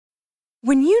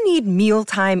When you need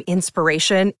mealtime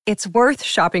inspiration, it's worth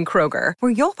shopping Kroger,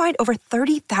 where you'll find over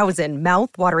 30,000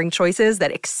 mouth-watering choices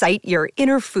that excite your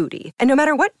inner foodie. And no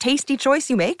matter what tasty choice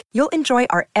you make, you'll enjoy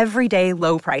our everyday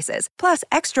low prices, plus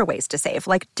extra ways to save,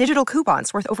 like digital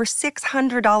coupons worth over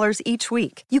 $600 each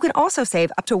week. You can also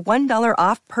save up to $1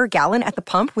 off per gallon at the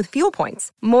pump with fuel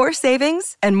points. More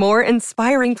savings and more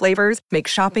inspiring flavors make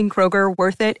shopping Kroger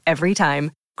worth it every time.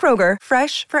 Kroger,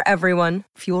 fresh for everyone.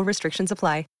 Fuel restrictions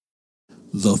apply.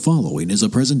 The following is a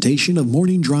presentation of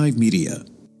Morning Drive Media.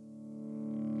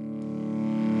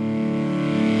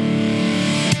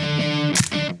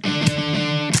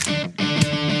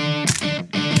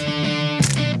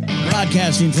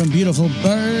 Broadcasting from beautiful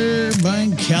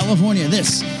Burbank, California.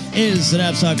 This is the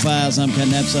Knapsack Files. I'm Ken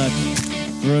Knapsack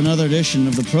for another edition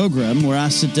of the program where I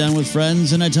sit down with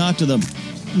friends and I talk to them.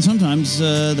 And sometimes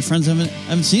the friends I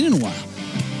haven't seen in a while.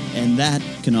 And that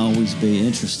can always be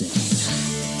interesting.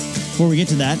 Before we get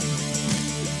to that,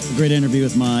 a great interview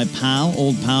with my pal,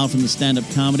 old pal from the stand-up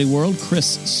comedy world,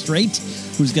 Chris Straight,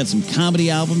 who's got some comedy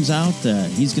albums out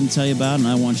he's going to tell you about, and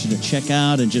I want you to check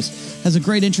out, and just has a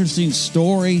great, interesting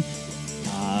story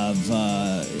of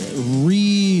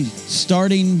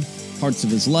restarting parts of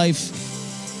his life,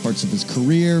 parts of his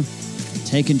career,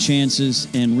 taking chances,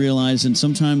 and realizing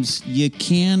sometimes you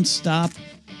can stop,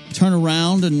 turn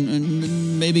around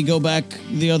and maybe go back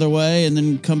the other way and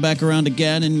then come back around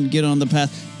again and get on the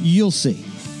path. You'll see.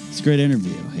 It's a great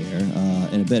interview here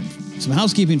in a bit. Some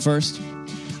housekeeping first.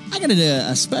 I got to do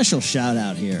a special shout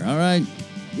out here, all right?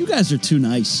 You guys are too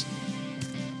nice.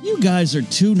 You guys are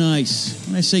too nice.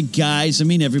 When I say guys, I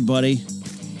mean everybody.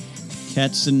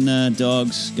 Cats and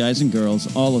dogs, guys and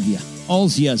girls, all of you.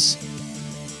 All's yes.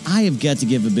 I have got to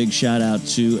give a big shout out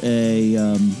to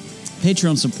a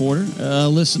Patreon supporter, a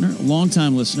listener, a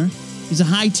longtime listener. He's a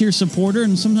high-tier supporter,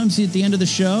 and sometimes at the end of the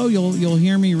show, you'll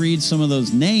hear me read some of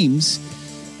those names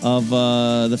of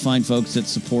the fine folks that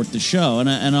support the show.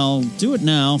 And I'll do it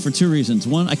now for two reasons.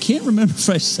 One, I can't remember if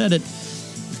I said it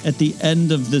at the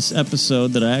end of this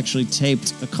episode that I actually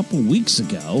taped a couple weeks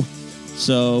ago.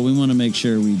 So we want to make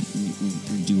sure we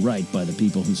do right by the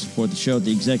people who support the show at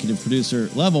the executive producer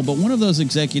level. But one of those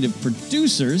executive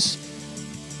producers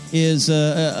is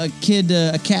a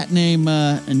cat named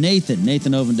Nathan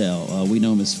Ovendale. We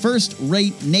know him as First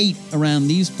Rate Nate around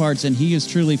these parts, and he is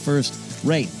truly first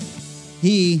rate.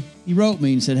 He wrote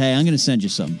me and said, hey, I'm going to send you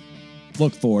something.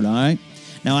 Look for it, all right?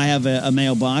 Now, I have a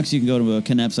mailbox. You can go to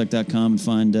KenKnapsack.com and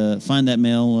find that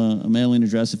mailing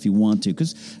address if you want to.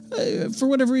 Because for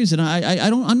whatever reason,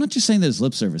 I'm not just saying that as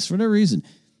lip service. For whatever reason,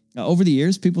 over the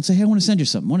years, people would say, hey, I want to send you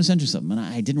something. And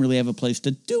I didn't really have a place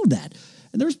to do that.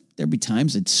 And there'd be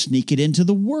times I'd sneak it into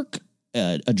the work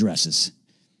addresses.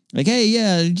 Like, hey,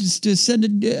 yeah, just send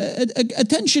it,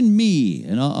 attention me,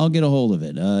 and I'll get a hold of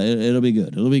it. It'll be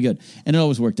good. And it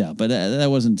always worked out, but that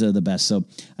wasn't the best. So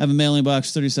I have a mailing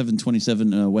box,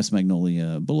 3727 West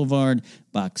Magnolia Boulevard,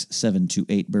 Box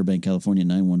 728, Burbank, California,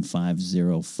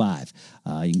 91505.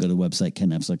 You can go to the website,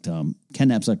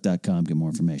 KenKnapsack.com, get more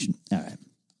information. All right.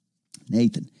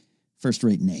 Nathan, First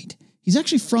Rate Nate. He's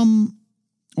actually from...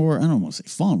 Or I don't want to say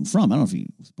from. I don't know if he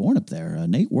was born up there,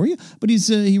 Nate, were you? But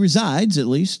he resides, at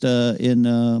least, in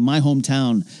my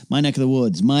hometown, my neck of the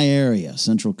woods, my area,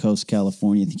 Central Coast,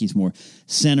 California. I think he's more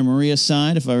Santa Maria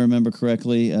side, if I remember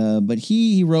correctly. But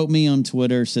he wrote me on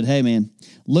Twitter, said, hey, man,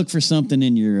 look for something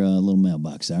in your little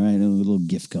mailbox, all right? A little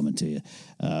gift coming to you,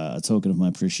 a token of my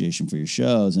appreciation for your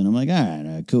shows. And I'm like, all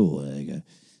right, cool. Like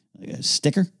a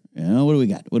sticker? You know, what do we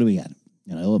got?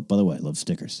 And by the way, I love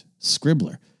stickers.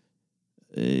 Scribbler,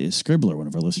 one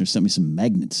of our listeners, sent me some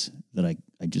magnets that I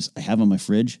have on my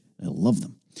fridge. I love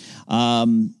them.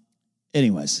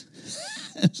 Anyways,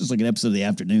 it's just like an episode of the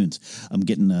afternoons. I'm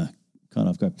getting caught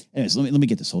off guard. Anyways, let me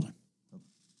get this. Hold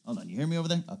on. You hear me over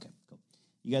there? Okay, cool.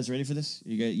 You guys ready for this?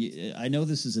 I know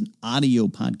this is an audio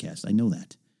podcast. I know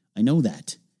that.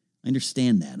 I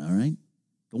understand that. All right.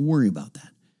 Don't worry about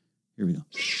that. Here we go.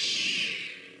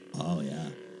 Oh yeah.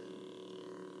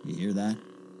 You hear that?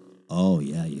 Oh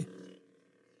yeah.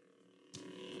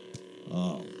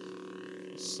 Oh,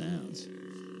 sounds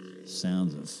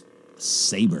of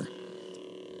saber.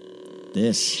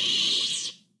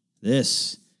 This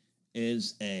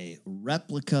is a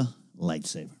replica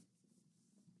lightsaber.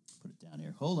 Put it down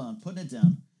here. Hold on, putting it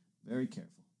down. Very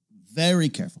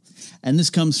careful. And this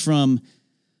comes from,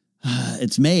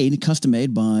 it's custom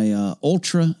made by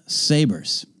Ultra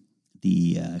Sabers.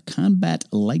 The combat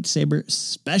lightsaber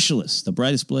specialists, the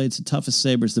brightest blades, the toughest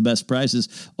sabers, the best prices,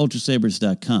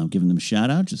 ultrasabers.com. Giving them a shout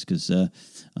out just because I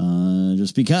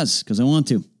want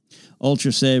to.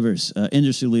 Ultra Sabers,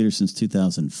 industry leader since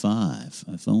 2005,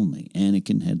 if only.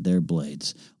 Anakin had their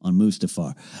blades on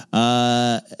Mustafar.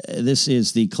 This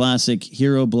is the classic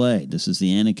hero blade. This is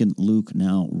the Anakin, Luke,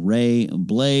 now Rey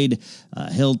blade,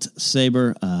 hilt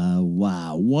saber.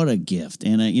 Wow, what a gift.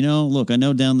 And, look, I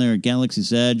know down there at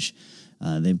Galaxy's Edge,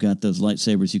 they've got those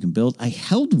lightsabers you can build. I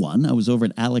held one. I was over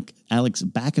at Alex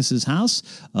Backus's house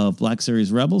of Black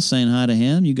Series Rebels, saying hi to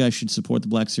him. You guys should support the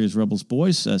Black Series Rebels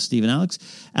boys, Steve and Alex.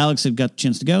 Alex had got the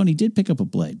chance to go, and he did pick up a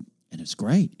blade. And it's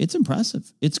great. It's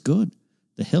impressive. It's good.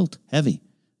 The hilt, heavy.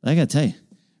 I got to tell you,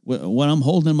 what I'm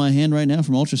holding in my hand right now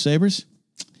from Ultra Sabers,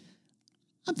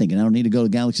 I'm thinking I don't need to go to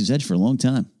Galaxy's Edge for a long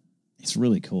time. It's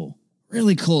really cool.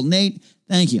 Really cool. Nate,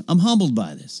 thank you. I'm humbled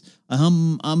by this.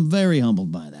 I'm very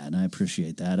humbled by that, and I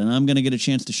appreciate that. And I'm going to get a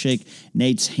chance to shake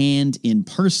Nate's hand in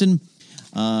person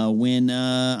when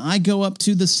I go up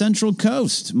to the Central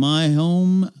Coast, my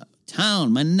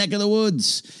hometown, my neck of the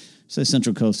woods. So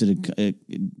Central Coast,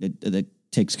 it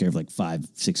takes care of like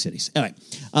 5-6 cities. Anyway,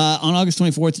 on August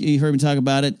 24th, you heard me talk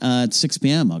about it at 6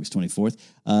 p.m., August 24th.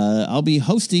 I'll be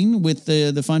hosting with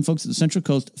the fine folks at the Central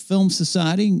Coast Film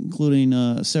Society,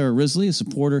 including Sarah Risley, a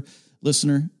supporter,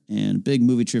 listener, and a big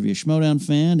movie trivia Schmodown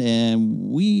fan. And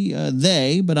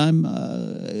but I'm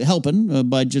helping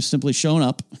by just simply showing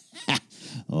up.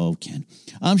 Oh, Ken.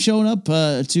 I'm showing up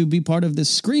to be part of this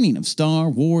screening of Star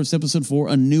Wars Episode 4,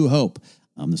 A New Hope.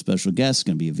 I'm the special guest. It's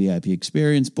going to be a VIP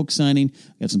experience, book signing.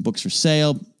 We have some books for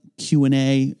sale,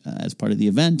 Q&A as part of the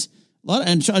event. A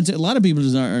lot of people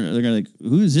they're going to like,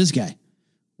 who is this guy?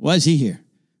 Why is he here?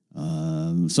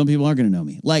 Some people aren't going to know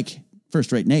me. Like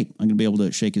First Rate Nate. I'm going to be able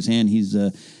to shake his hand. He's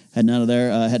heading out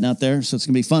there, so it's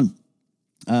going to be fun.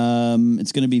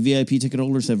 It's going to be VIP ticket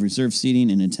holders have reserved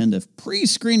seating and attend a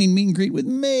pre-screening meet and greet with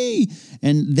me,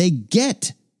 and they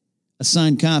get a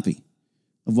signed copy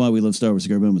of Why We Love Star Wars: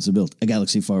 Great Moments to Build a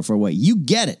Galaxy Far, Far Away. You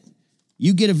get it.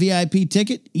 You get a VIP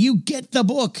ticket. You get the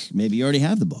book. Maybe you already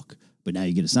have the book, but now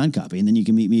you get a signed copy, and then you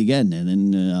can meet me again, and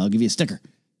then I'll give you a sticker.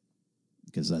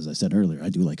 Because as I said earlier, I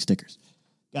do like stickers.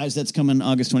 Guys, that's coming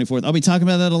August 24th. I'll be talking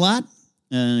about that a lot.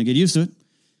 Get used to it.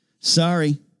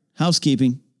 Sorry.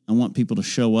 Housekeeping. I want people to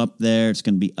show up there. It's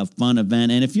going to be a fun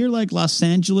event. And if you're like Los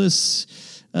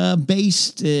Angeles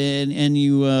based and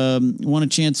you want a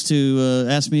chance to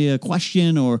ask me a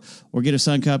question or get a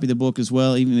signed copy of the book as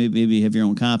well, even maybe have your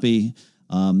own copy,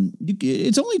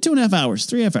 it's only 2.5 hours,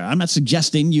 3.5 hours. I'm not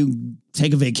suggesting you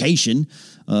take a vacation.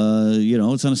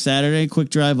 It's on a Saturday, quick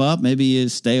drive up. Maybe you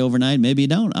stay overnight, maybe you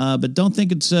don't. But don't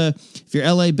think it's if you're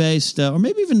LA based or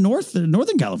maybe even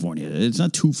Northern California. It's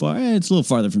not too far. It's a little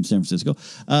farther from San Francisco.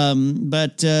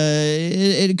 But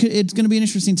it's going to be an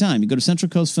interesting time. You go to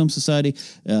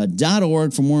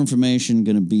CentralCoastFilmSociety.org for more information.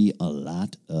 Going to be a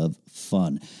lot of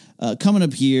fun. Coming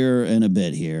up here in a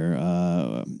bit here.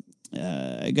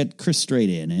 I got Chris Strait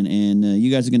in, and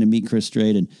you guys are going to meet Chris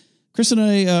Strait. And Chris and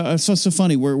I are so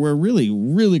funny. We're really,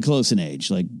 really close in age,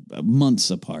 like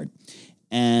months apart.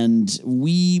 And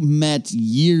we met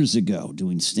years ago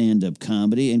doing stand-up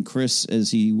comedy. And Chris,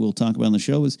 as he will talk about on the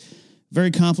show, was a very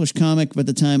accomplished comic by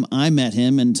the time I met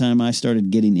him and the time I started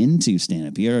getting into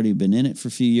stand-up. He had already been in it for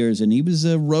a few years, and he was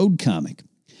a road comic.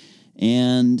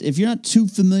 And if you're not too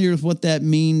familiar with what that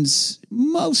means,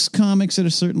 most comics at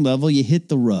a certain level, you hit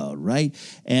the road, right?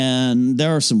 And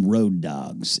there are some road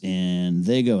dogs, and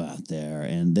they go out there,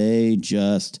 and they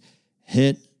just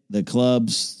hit the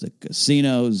clubs, the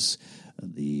casinos,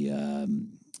 the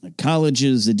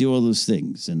colleges, they do all those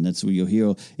things. And that's where you'll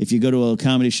hear, if you go to a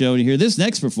comedy show and you hear this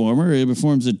next performer, he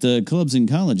performs at clubs and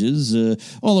colleges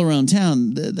all around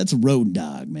town. That's a road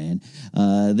dog, man.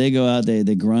 They go out,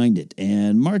 they grind it.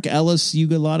 And Mark Ellis, a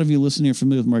lot of you listening are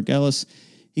familiar with Mark Ellis.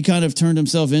 He kind of turned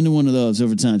himself into one of those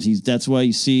over time. That's why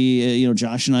you see,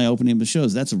 Josh and I opening up the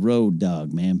shows. That's a road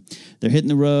dog, man. They're hitting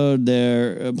the road.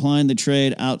 They're applying the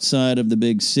trade outside of the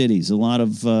big cities. A lot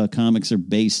of comics are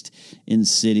based in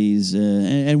cities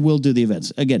and will do the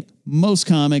events. Again, most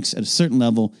comics at a certain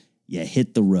level, you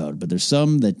hit the road. But there's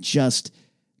some that just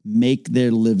make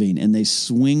their living, and they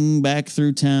swing back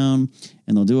through town,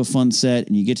 and they'll do a fun set,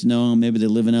 and you get to know them. Maybe they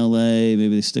live in L.A.,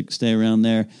 maybe they stay around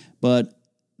there. But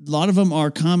a lot of them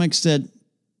are comics that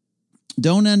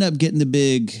don't end up getting the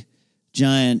big,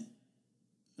 giant,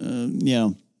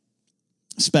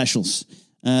 specials.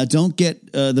 Don't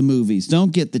get the movies.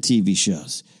 Don't get the TV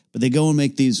shows. But they go and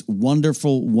make these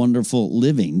wonderful, wonderful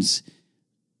livings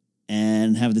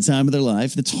and have the time of their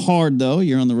life. It's hard, though.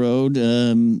 You're on the road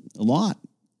a lot,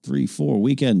 3-4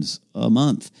 weekends a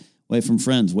month, away from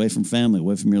friends, away from family,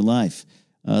 away from your life.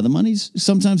 The money's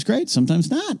sometimes great, sometimes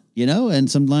not, and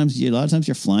sometimes, a lot of times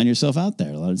you're flying yourself out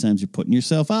there. A lot of times you're putting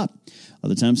yourself up.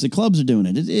 Other times the clubs are doing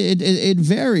it. It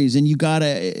varies, and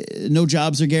no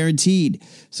jobs are guaranteed.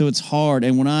 So it's hard.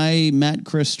 And when I met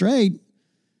Chris Strait,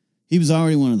 he was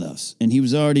already one of those, and he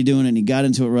was already doing it, and he got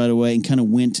into it right away and kind of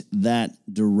went that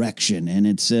direction. And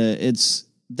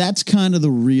that's kind of the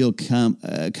real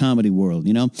comedy world,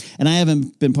 And I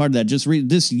haven't been part of that. Just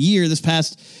this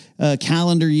past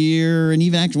calendar year, and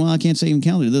even actually, I can't say even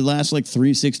calendar. The last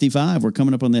 365. We're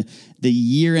coming up on the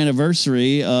year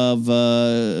anniversary of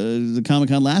the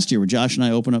Comic-Con last year, where Josh and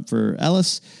I opened up for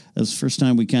Ellis. That was the first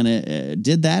time we kind of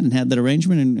did that and had that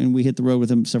arrangement, and we hit the road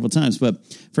with him several times. But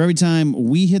for every time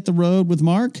we hit the road with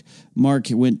Mark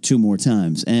went 2 more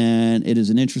times, and it is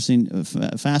an interesting,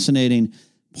 fascinating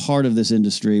part of this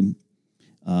industry.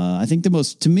 I think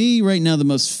to me right now, the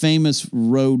most famous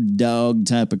road dog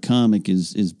type of comic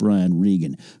is Brian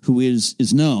Regan, who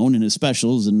is known in his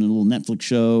specials and a little Netflix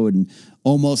show, and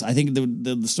almost, I think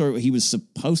the story, he was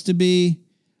supposed to be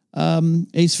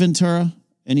Ace Ventura,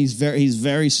 and he's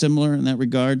very similar in that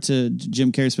regard to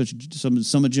Jim Carrey, especially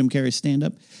some of Jim Carrey's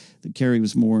stand-up. Carrey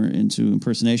was more into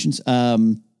impersonations.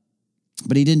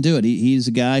 But he didn't do it. He's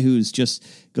a guy who's just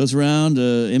goes around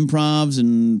improvs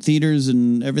and theaters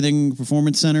and everything,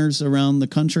 performance centers around the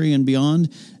country and beyond,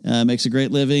 makes a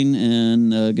great living,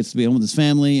 and gets to be home with his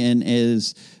family, and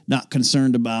is not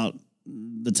concerned about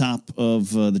the top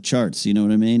of the charts. You know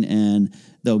what I mean? And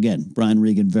though, again, Brian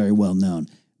Regan, very well known.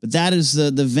 But that is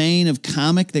the vein of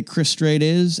comic that Chris Strait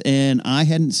is, and I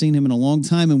hadn't seen him in a long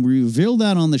time, and we revealed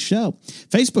that on the show.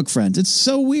 Facebook friends. It's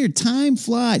so weird. Time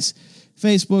flies.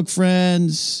 Facebook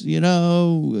friends,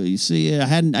 you see,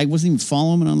 I wasn't even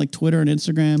following him on Twitter and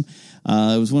Instagram.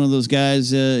 It was one of those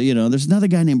guys, there's another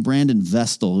guy named Brandon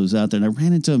Vestal who's out there, and I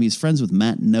ran into him. He's friends with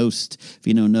Matt Nost. If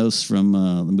you know Nost from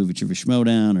the movie Trivia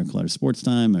Schmodown or Collider Sports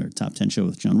Time or Top 10 Show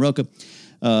with John Roca.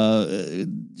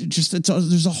 There's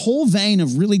a whole vein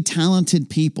of really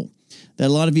talented people that a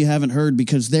lot of you haven't heard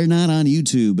because they're not on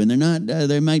YouTube, and they're not.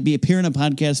 They might be appearing on a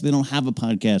podcast, but they don't have a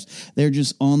podcast. They're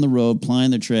just on the road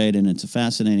plying their trade, and it's a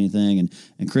fascinating thing.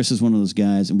 And Chris is one of those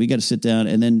guys, and we got to sit down,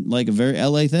 and then a very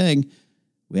LA thing,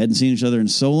 we hadn't seen each other in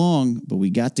so long, but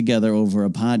we got together over a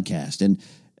podcast,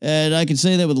 and I can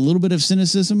say that with a little bit of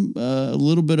cynicism, a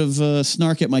little bit of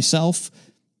snark at myself,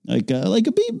 be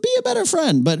a better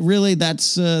friend. But really,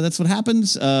 that's what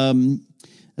happens.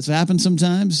 That's what happens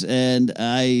sometimes, and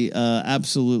I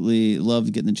absolutely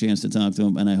loved getting the chance to talk to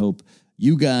him, and I hope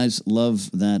you guys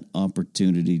love that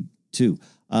opportunity too.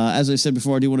 As I said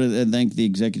before, I do want to thank the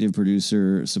executive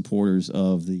producer supporters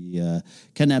of the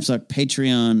Ken Napzok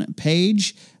Patreon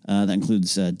page. That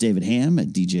includes David Ham at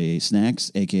DJ Snacks,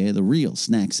 a.k.a. The Real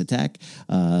Snacks Attack,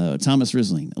 Thomas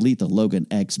Risling, Aletha, Logan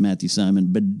X, Matthew Simon,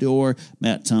 Bador,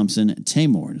 Matt Thompson,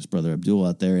 Tamor, and his brother Abdul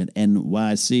out there at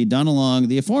NYC, Don Along,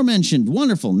 the aforementioned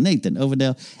wonderful Nathan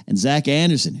Overdale, and Zach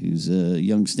Anderson, who's a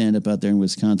young stand-up out there in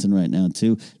Wisconsin right now,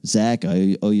 too. Zach,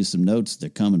 I owe you some notes. They're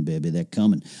coming, baby. They're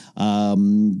coming.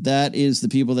 That is the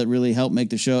people that really help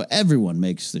make the show. Everyone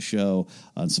makes the show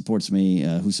and supports me,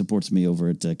 who supports me over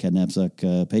at Ken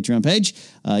Napzok Patreon page.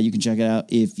 You can check it out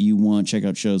if you want. Check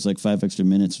out shows like 5 Extra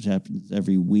Minutes, which happens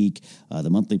every week, the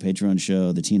monthly Patreon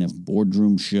show, the TNF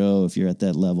Boardroom show, if you're at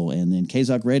that level, and then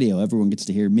KZOC Radio. Everyone gets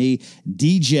to hear me,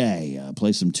 DJ,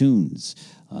 play some tunes.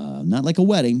 Not like a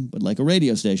wedding, but like a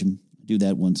radio station. Do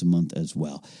that once a month as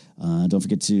well. Don't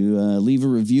forget to leave a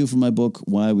review for my book,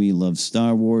 Why We Love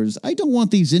Star Wars. I don't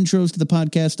want these intros to the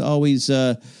podcast to always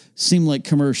seem like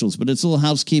commercials, but it's a little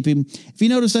housekeeping. If you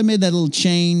notice, I made that little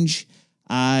change.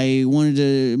 I wanted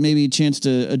to maybe a chance to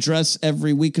address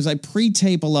every week because I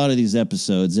pre-tape a lot of these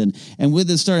episodes. And with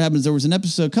this started happening, there was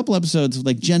a couple episodes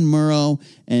with Jen Murrow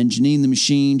and Janine the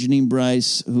Machine, Janine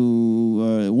Bryce,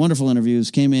 who wonderful interviews,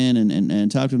 came in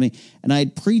and talked with me. And I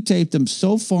had pre-taped them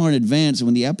so far in advance. And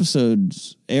when the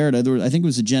episodes aired, I think it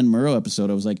was a Jen Murrow episode,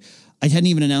 I was like, I hadn't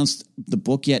even announced the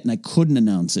book yet, and I couldn't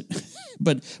announce it.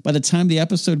 But by the time the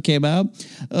episode came out,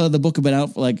 the book had been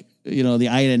out for I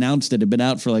had announced it had been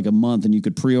out for a month, and you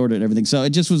could pre-order it and everything. So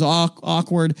it just was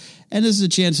awkward. And this is a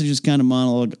chance to just kind of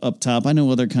monologue up top. I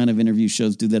know other kind of interview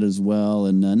shows do that as well.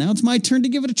 And now it's my turn to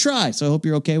give it a try. So I hope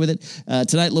you're okay with it.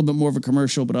 Tonight, a little bit more of a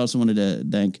commercial, but I also wanted to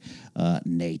thank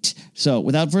Nate. So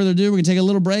without further ado, we're going to take a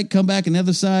little break, come back on the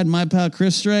other side. My pal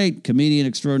Chris Strait, comedian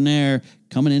extraordinaire,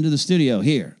 coming into the studio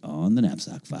here on the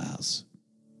Napzok Files.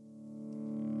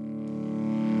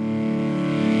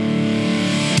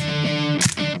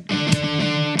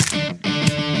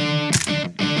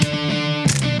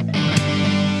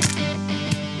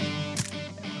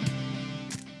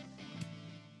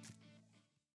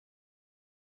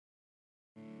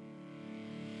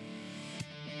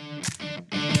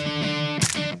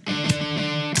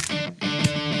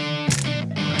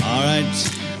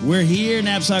 We're here,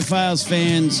 Knapsack Files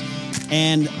fans,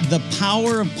 and the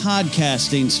power of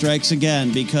podcasting strikes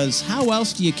again, because how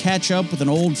else do you catch up with an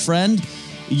old friend?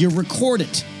 You record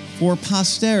it for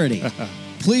posterity.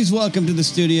 Please welcome to the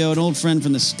studio an old friend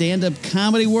from the stand-up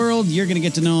comedy world. You're going to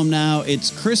get to know him now.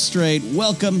 It's Chris Strait.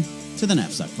 Welcome to the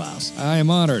Knapsack Files. I am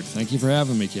honored. Thank you for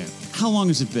having me, Ken. How long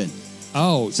has it been?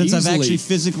 Since I've actually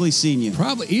physically seen you.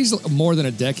 Probably easily more than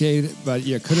a decade, but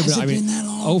yeah, could have been. Been that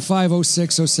long? 05,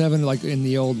 06, 07, like in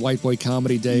the old white boy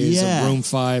comedy days of Room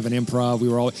 5 and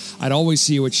Improv. I'd always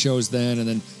see you at shows then, and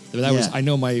then that was. I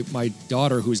know my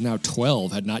daughter, who's now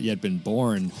 12, had not yet been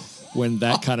born when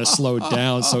that kind of slowed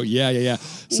down. So yeah.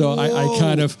 So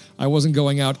I wasn't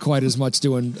going out quite as much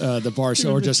doing the bar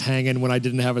show or just hanging when I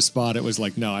didn't have a spot. It was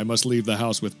like, no, I must leave the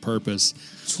house with purpose.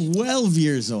 12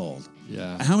 years old.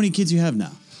 Yeah. How many kids you have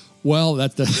now? Well,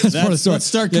 that's part of the story. Let's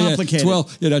start complicated.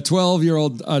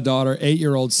 12-year-old daughter,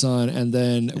 8-year-old son, and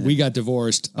then we got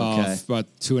divorced about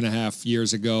 2.5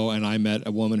 years ago, and I met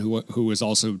a woman who was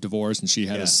also divorced, and she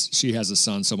has a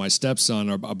son. So my stepson,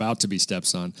 or about to be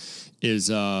stepson, is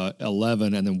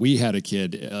 11, and then we had a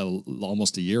kid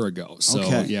almost a year ago. So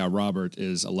Robert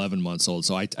is 11 months old.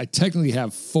 So I technically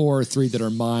have 3 that are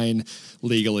mine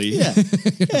legally.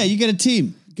 Yeah, you get a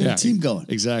team. Get a team going.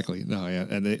 Exactly. No, yeah.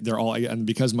 And they're all, and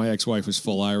because my ex-wife was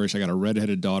full Irish, I got a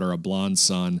redheaded daughter, a blonde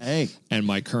son. Hey. And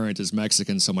my current is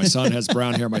Mexican. So my son has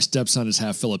brown hair. My stepson is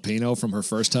half Filipino from her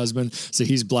first husband. So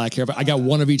he's black hair. But I got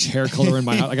one of each hair color in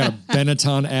my house. I got a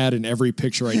Benetton ad in every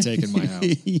picture I take in my house.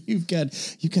 You've got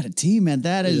a team, man.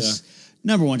 That is,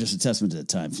 number one, just a testament to the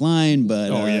time flying.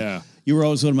 But you were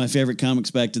always one of my favorite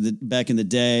comics back in the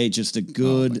day. Just a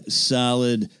good,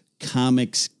 solid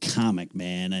comic,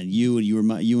 man. And you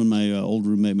and my old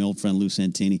roommate, my old friend Lou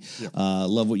Santini,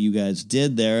 love what you guys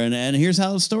did there. And here's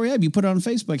how the story happened. You put it on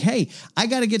Facebook. Hey, I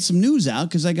got to get some news out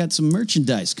because I got some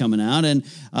merchandise coming out, and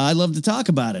I'd love to talk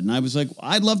about it. And I was like,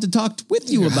 I'd love to talk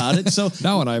with you about it. So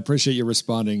no, and I appreciate you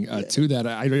responding to that.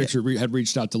 I actually had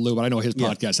reached out to Lou, but I know his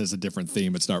podcast has a different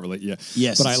theme. It's not really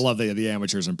Yes, but I love the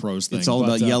amateurs and pros thing. It's all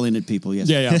about yelling at people. Yes.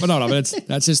 Yeah, but no, but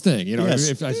that's his thing. You know,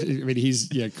 he's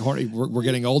we're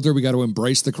getting older. We got to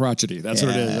embrace the crotchety. That's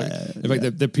what it is. In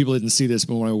fact, the people didn't see this,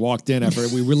 but when I walked in after,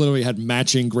 we literally had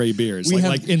matching gray beards,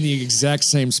 like in the exact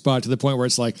same spot, to the point where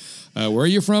it's like, where are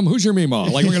you from? Who's your meemaw?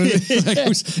 Like we're gonna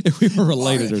if we were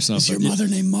related or something. Is your mother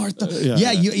named Martha?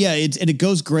 And it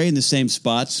goes gray in the same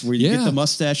spots where you get the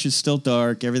mustache is still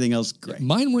dark, everything else gray.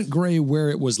 Mine went gray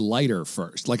where it was lighter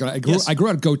first. Like I grew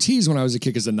out goatees when I was a kid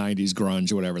because the '90s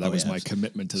grunge or whatever. That was my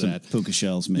commitment to that. Puka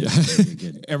shells, man.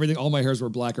 Everything, all my hairs were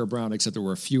black or brown, except there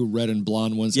were a few red and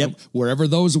blonde ones. Yep. Wherever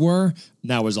those were,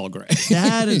 now is all gray.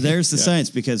 There's the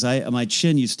science, because my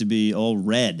chin used to be all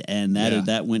red, and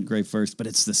that went gray first. But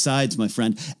it's the sides, my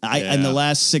friend. In the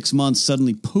last 6 months,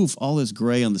 suddenly, poof, all this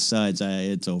gray on the sides.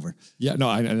 It's over. Yeah,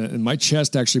 no, and my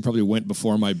chest actually probably went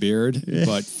before my beard,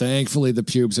 but thankfully the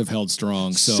pubes have held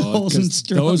strong. So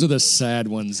those are the sad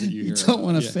ones that you hear. You don't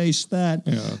want to face that.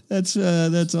 Yeah.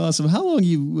 That's awesome. How long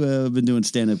you been doing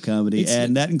stand-up comedy?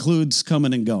 And that includes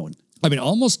coming and going. I mean,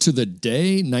 almost to the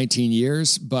day, 19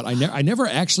 years, but I never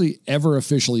actually ever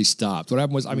officially stopped. What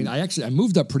happened was, I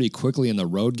moved up pretty quickly in the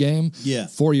road game. Yeah.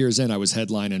 4 years in, I was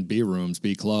headlining B rooms,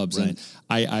 B clubs, and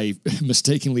I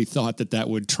mistakenly thought that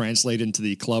would translate into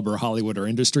the club or Hollywood or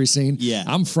industry scene. Yeah.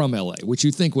 I'm from LA, which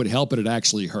you think would help, but it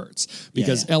actually hurts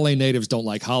because LA natives don't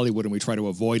like Hollywood, and we try to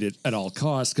avoid it at all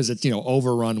costs because it's,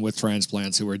 overrun with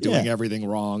transplants who are doing everything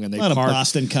wrong, and they park. A lot of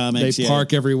Boston comics. They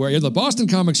park everywhere. Yeah, the Boston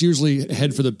comics usually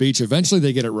head for the beach. Eventually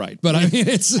they get it right. But I mean,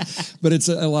 it's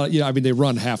a lot, they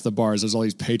run half the bars. There's all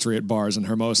these Patriot bars in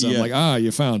Hermosa. I'm like,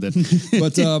 you found it.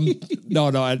 But no,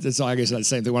 it's like I said, the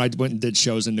same thing. When I went and did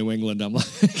shows in New England, I'm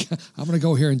like, I'm going to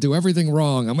go here and do everything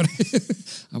wrong. I'm going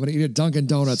to eat at Dunkin'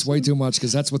 Donuts way too much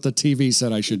because that's what the TV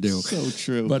said I should do. So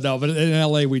true. But in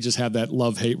LA, we just have that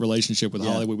love-hate relationship with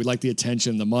Hollywood. We like the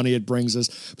attention, the money it brings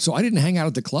us. So I didn't hang out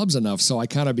at the clubs enough. So I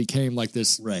kind of became like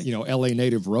this, LA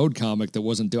native road comic that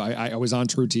wasn't I was on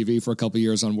True TV for a couple of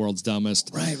years on World's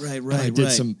Dumbest. Right. I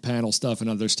did some panel stuff and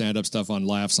other stand-up stuff on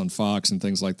Laughs on Fox and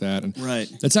things like that. And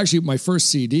that's actually my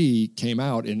first CD came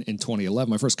out in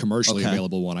 2011, my first commercially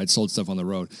available one. I'd sold stuff on the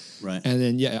road. Right. And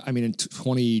then, in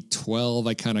 2012,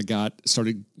 I kind of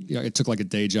started, it took like a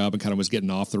day job and kind of was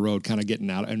getting off the road, kind of getting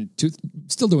out and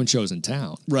still doing shows in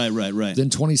town. Right.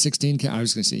 Then 2016, I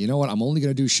was going to say, you know what? I'm only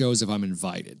going to do shows if I'm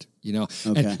invited.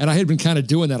 And I had been kind of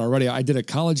doing that already. I did a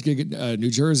college gig at New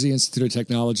Jersey Institute of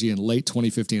Technology in late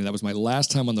 2015. And that was my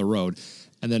last time on the road.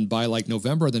 And then by like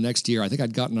November of the next year, I think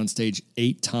I'd gotten on stage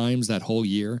 8 times that whole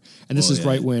year. And this is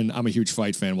right when I'm a huge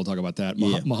fight fan. We'll talk about that.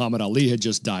 Muhammad Ali had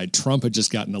just died. Trump had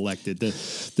just gotten elected.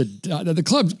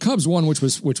 The Cubs won, which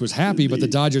was happy, but the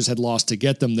Dodgers had lost to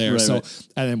get them there. And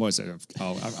then was it?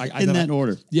 In that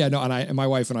order. Yeah, no, and my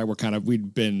wife and I were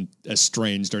we'd been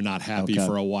estranged or not happy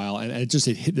for a while, and it just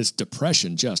hit this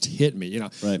depression just hit me.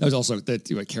 There was also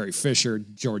that Carrie Fisher,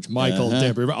 George Michael,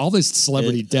 Deborah, all this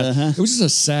celebrity death. It was just a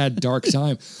sad, dark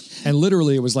time. And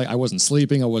literally, it was like I wasn't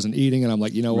sleeping, I wasn't eating, and I'm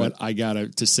like, you know what? I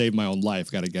to save my own life,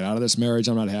 got to get out of this marriage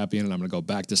I'm not happy in, and I'm going to go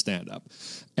back to stand up.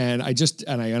 And I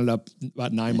ended up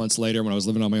about 9 months later when I was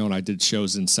living on my own. I did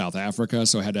shows in South Africa,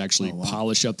 so I had to actually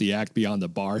polish up the act beyond the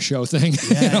bar show thing,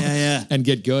 and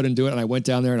get good and do it. And I went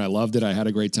down there and I loved it. I had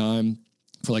a great time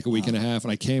for like a week and a half,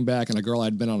 and I came back, and a girl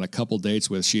I'd been on a couple dates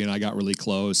with, she and I got really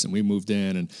close, and we moved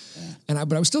in,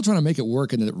 but I was still trying to make it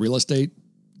work in the real estate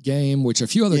game, which a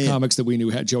few other comics that we knew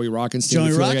had. Joey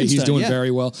Rockenstein, he's doing very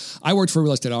well. I worked for a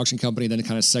real estate auction company, then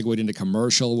kind of segued into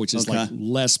commercial, which is like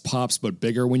less pops but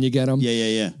bigger when you get them.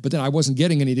 But then I wasn't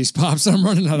getting any of these pops, and I'm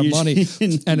running out of money.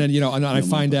 And then I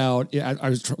find out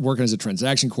I was working as a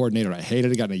transaction coordinator. I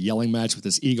hated it. Got in a yelling match with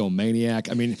this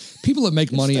egomaniac. I mean, people that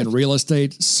make money in real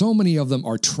estate, so many of them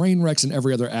are train wrecks in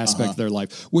every other aspect of their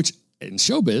life, which in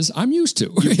showbiz, I'm used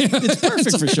to. It's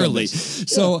perfect for showbiz.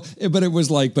 So, but it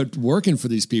was like, but working for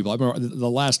these people, I remember the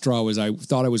last straw was I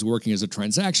thought I was working as a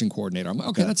transaction coordinator. I'm like,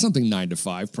 okay, that's something 9 to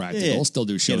 5 practical. Still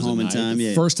do shows Get home at in 9.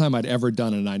 time. First time I'd ever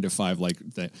done a 9 to 5 like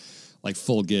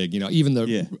full gig. Even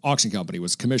the auction company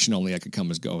was commission only. I could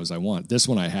come as go as I want. This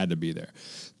one I had to be there.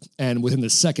 And within the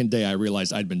second day, I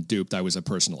realized I'd been duped. I was a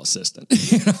personal assistant.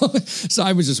 So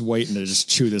I was just waiting to just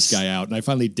chew this guy out, and I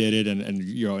finally did it.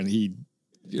 And he.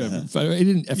 He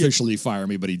didn't officially fire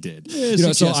me, but he did.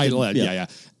 So I led.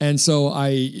 And so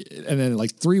and then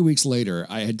like 3 weeks later,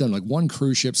 I had done like one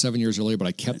cruise ship 7 years earlier, but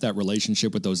I kept that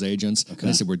relationship with those agents. And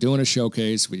I said, we're doing a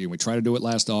showcase. We tried to do it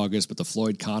last August, but the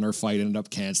Floyd Connor fight ended up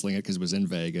canceling it because it was in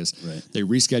Vegas. They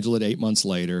rescheduled it 8 months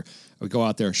later. We go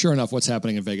out there. Sure enough, what's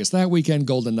happening in Vegas that weekend?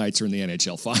 Golden Knights are in the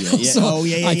NHL finals.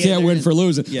 I can't win for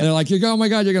losing. And they're like, oh my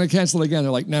God, you're going to cancel it again.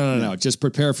 They're like, no. Just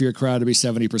prepare for your crowd to be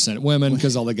 70% women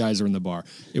because all the guys are in the bar.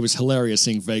 It was hilarious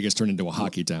seeing Vegas turn into a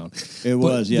hockey town.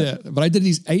 But I did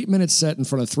these 8-minute set in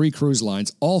front of 3 cruise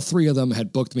lines. All 3 of them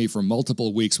had booked me for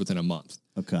multiple weeks within a month,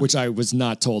 which I was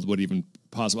not told would even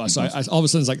possible. So I all of a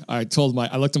sudden, it's like I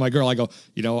looked at my girl, I go,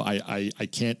 I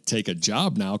can't take a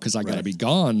job now because I got to be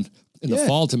gone in the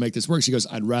fall to make this work. She goes,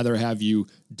 I'd rather have you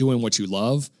doing what you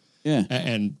love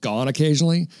and gone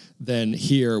occasionally than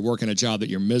here working a job that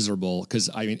you're miserable. Because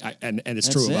and it's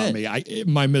true about me.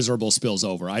 My miserable spills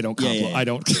over. I don't I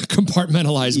don't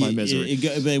compartmentalize my misery.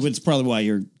 It's probably why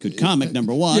you're a good comic,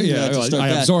 number one. I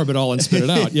absorb it all and spit it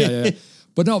out.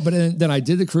 But then I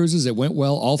did the cruises. It went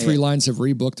well. All 3 lines have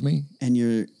rebooked me. And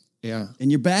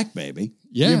you're back, baby.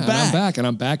 Yeah, and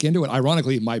I'm back into it.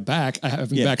 Ironically, my back,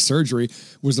 having back surgery,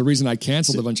 was the reason I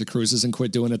canceled a bunch of cruises and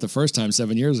quit doing it the first time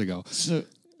 7 years ago. So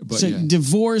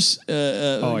divorce,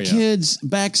 kids,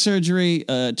 back surgery,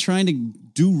 trying to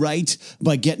do right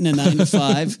by getting a 9 to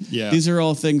 5. These are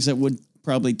all things that would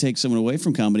probably take someone away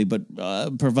from comedy, but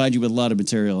provide you with a lot of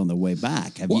material on the way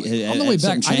back. On the way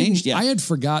back, changed? I had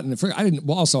forgotten. I didn't.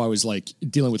 Well, also I was like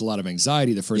dealing with a lot of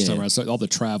anxiety the first time around. So all the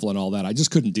travel and all that, I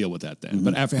just couldn't deal with that then.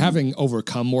 But after having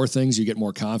overcome more things, you get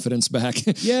more confidence back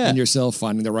in yourself,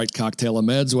 finding the right cocktail of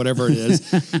meds, whatever it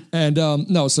is. And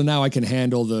so now I can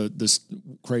handle this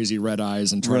crazy red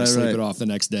eyes and try to sleep it off the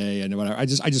next day and whatever. I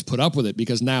just put up with it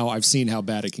because now I've seen how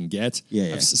bad it can get.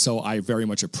 So I very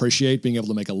much appreciate being able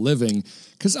to make a living.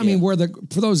 Because,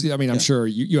 for those, I'm sure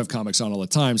you have comics on all the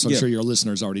time, so I'm sure your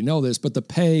listeners already know this, but the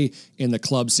pay in the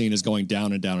club scene is going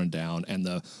down and down and down, and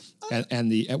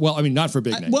not for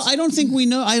big names. Well, I don't think we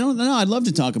know. I don't know. I'd love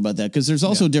to talk about that because there's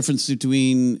also a difference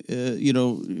between,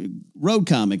 road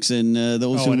comics and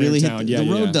those who really hit the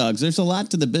road dogs. There's a lot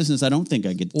to the business I don't think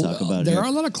I get to talk about. There are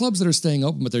a lot of clubs that are staying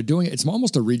open, but they're doing it. It's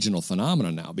almost a regional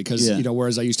phenomenon now because,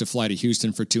 whereas I used to fly to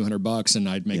Houston for $200 and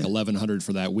I'd make $1,100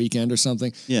 for that weekend or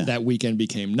something, that weekend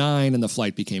became $9 and the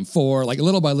flight became $4. Like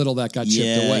little by little that got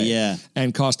chipped away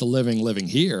and cost of living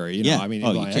here.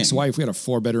 My ex-wife, we had a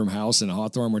 4-bedroom house in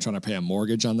Hawthorne. We're trying to pay a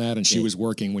mortgage on that, and she was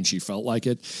working when she felt like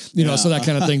it. So that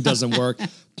kind of thing doesn't work.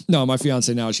 No, my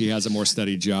fiance now, she has a more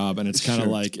steady job, and it's kind of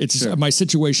like, it's my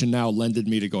situation now lended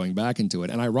me to going back into it.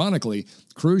 And ironically,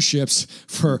 cruise ships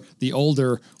for the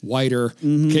older, whiter,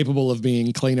 capable of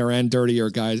being cleaner and dirtier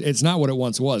guys, it's not what it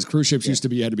once was. Cruise ships used to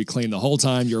be, you had to be clean the whole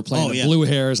time. You were playing the blue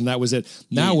hairs, and that was it.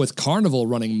 Now with Carnival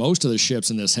running most of the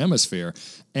ships in this hemisphere,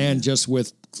 and just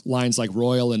with lines like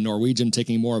Royal and Norwegian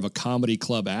taking more of a comedy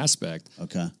club aspect.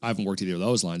 Okay. I haven't worked either of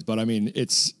those lines, but I mean,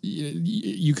 it's,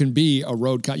 you can be a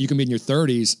road, you can be in your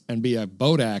 30s and be a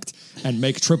boat act and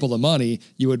make triple the money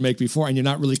you would make before, and you're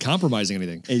not really compromising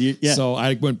anything. So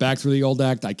I went back through the old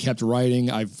act. I kept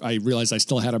writing. I realized I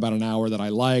still had about an hour that I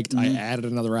liked. I added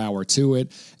another hour to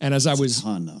it. And as I was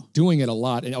doing it a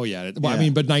lot, and I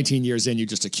mean, but 19 years in, you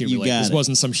just accumulate. This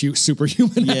wasn't some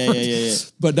superhuman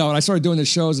effort. But no, and I started doing the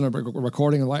shows and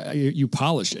recording. You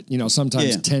polish it,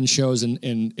 sometimes 10 shows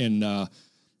in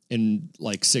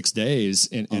like 6 days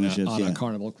on a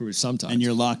Carnival cruise sometimes. And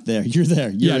you're locked there. You're there.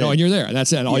 And you're there. And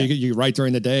that's it. And all you write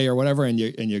during the day or whatever, and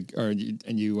you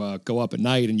go up at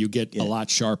night and you get a lot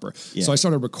sharper. So I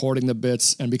started recording the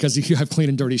bits, and because you have clean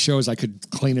and dirty shows, I could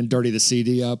clean and dirty the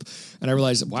CD up. And I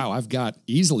realized, wow, I've got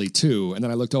easily 2. And then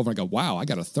I looked over and I go, wow, I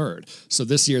got a 3rd. So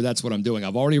this year, that's what I'm doing.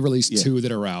 I've already released 2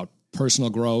 that are out. Personal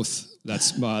Growth,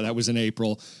 that was in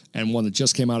April, and one that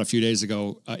just came out a few days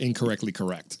ago, Incorrectly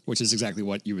Correct, which is exactly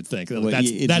what you would think. That's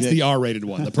the R-rated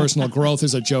one. The Personal Growth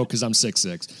is a joke because I'm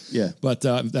 6'6". Yeah. But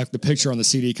the picture on the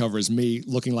CD cover is me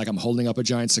looking like I'm holding up a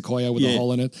giant sequoia with a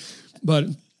hole in it. But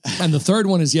and the 3rd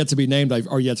one is yet to be named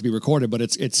or yet to be recorded, but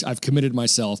it's I've committed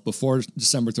myself before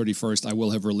December 31st. I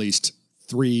will have released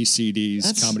 3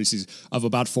 CDs, comedy CDs of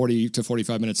about 40 to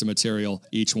 45 minutes of material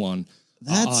each one.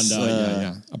 That's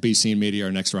a B Scene Media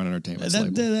or Next Round Entertainment.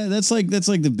 That's like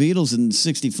the Beatles in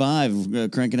 '65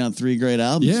 cranking out 3 great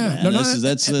albums. Yeah,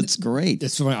 that's great.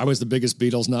 It's funny. I was the biggest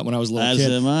Beatles nut when I was a little As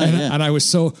kid, am I, and I was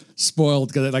so spoiled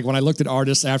because like when I looked at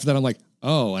artists after that, I'm like,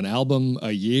 oh, an album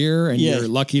a year, and you're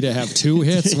lucky to have 2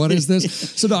 hits. What is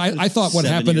this? So no, I thought what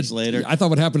happened later. I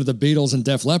thought what happened to the Beatles and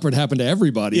Def Leppard happened to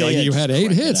everybody. You had 8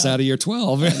 hits out of your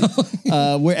 12.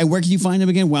 Where can you find them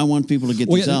again? I want people to get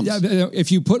these albums.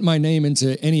 If you put my name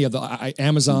into any of the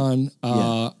Amazon,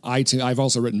 iTunes, I've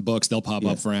also written books. They'll pop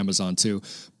up for Amazon too.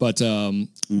 But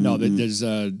no, there's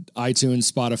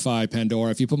iTunes, Spotify, Pandora.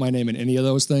 If you put my name in any of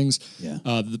those things,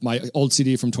 my old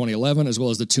CD from 2011, as well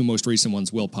as the 2 most recent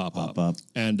ones, will pop up.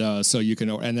 And so you can,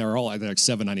 and they're all like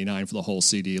 $7.99 for the whole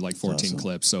CD, like 14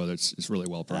 clips. So it's really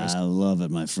well priced. I love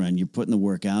it, my friend. You're putting the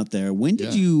work out there. When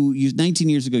did you 19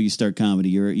 years ago, you start comedy.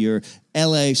 You're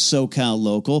LA, SoCal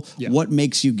local. Yeah. What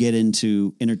makes you get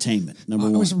into entertainment? Number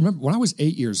one. Remember when I was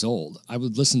 8 years old, I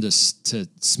would listen to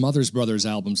Smothers Brothers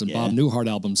albums and Bob Newhart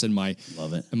albums in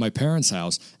my parents'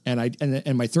 house. And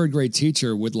my 3rd grade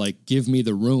teacher would like give me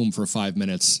the room for 5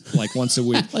 minutes, like once a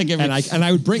week. and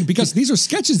I would bring, because these are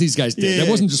sketches these guys did. There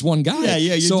wasn't just one guy.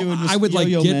 You're so doing I would like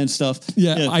get man stuff.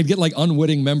 I'd get like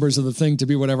unwitting members of the thing to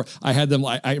be whatever. I had them.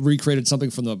 I recreated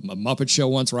something from the Muppet Show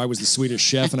once where I was the Swedish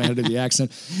chef and I had to do the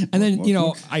accent. And then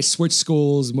I switched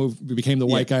schools, became the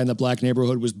white guy in the black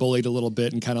neighborhood, was bullied a little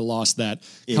bit, and kind of lost that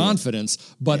confidence,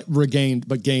 but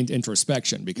gained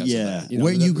introspection because of that.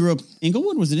 Where you grew up,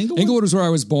 Inglewood? Was it Inglewood? Inglewood was where I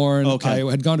was born. Okay.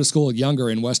 I had gone to school younger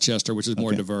in Westchester, which is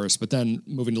more diverse, but then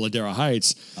moving to Ladera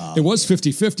Heights, it was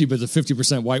 50-50, but the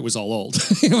 50% white was all old.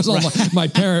 It was all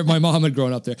my mom had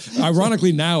grown up there.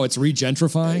 Ironically, now it's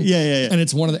regentrifying. And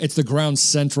it's it's the ground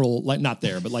central, like not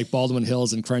there, but like Baldwin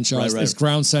Hills and Crenshaw. It's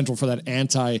ground central for that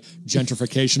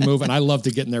anti-gentrification move. And I love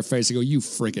to get in their face and go, you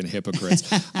freaking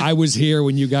hypocrites. I was here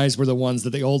when you guys were the ones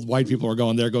that the old white people are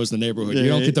going, there goes the neighborhood. You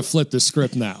don't get to flip the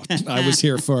script now. I was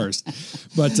here first.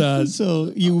 But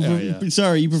so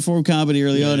you performed comedy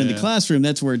early on in the classroom.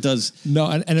 That's where it does. No,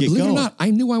 and believe it or not,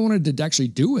 I knew I wanted to actually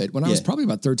do it when I was probably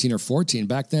about 13 or 14.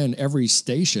 Back then, every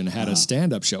station had a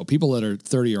stand-up show. People that are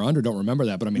 30 or under don't remember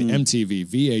that, but I mean, MTV,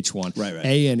 VH1,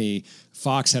 A&E,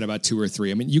 Fox had about 2 or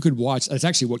 3. I mean, you could watch. That's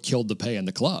actually what killed the pay in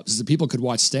the clubs. Is that people could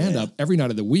watch stand-up every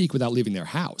night of the week without leaving their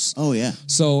house. Oh, yeah.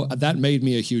 So that made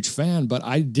me a huge fan, but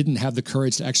I didn't have the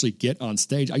courage to actually get on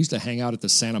stage. I used to hang out at the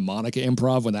Santa Monica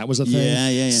Improv when that was a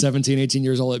thing. 17, 18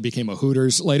 years old. It became a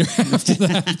Hooters later after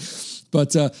that.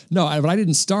 But but I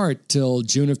didn't start till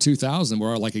June of 2000, where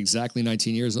I was like exactly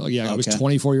 19 years old. I was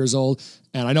 24 years old.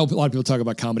 And I know a lot of people talk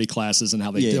about comedy classes and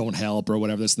how they don't help or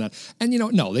whatever, this and that. And,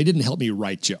 no, they didn't help me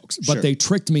write jokes, but they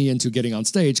tricked me into getting on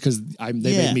stage because they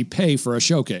made me pay for a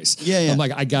showcase. I'm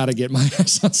like, I got to get my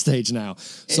ass on stage now.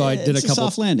 So I did a couple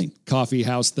soft landing coffee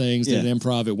house things, did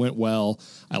improv. It went well.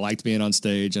 I liked being on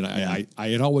stage, and I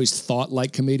had always thought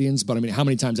like comedians, but I mean, how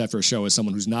many times after a show is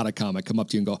someone who's not a comic come up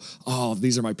to you and go, oh,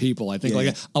 these are my people. I think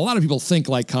a lot of people think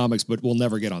like comics, but will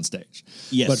never get on stage.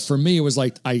 But for me, it was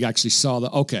like, I actually saw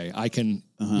I can,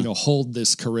 hold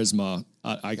this charisma.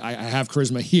 I have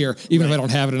charisma here, even if I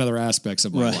don't have it in other aspects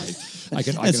of my life. I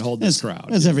can hold this crowd.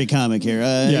 That's every comic here.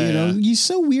 You're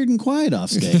so weird and quiet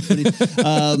off stage.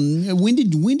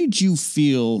 When did you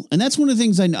feel? And that's one of the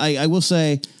things I will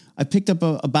say I picked up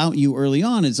about you early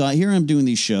on. Is here I'm doing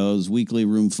these shows weekly,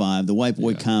 Room 5, the White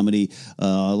Boy Comedy,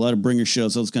 a lot of bringer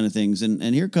shows, those kind of things. And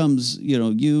here comes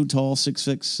you tall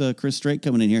 6'6" Chris Strait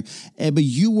coming in here, but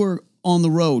you were on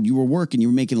the road, you were working, you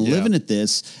were making a living at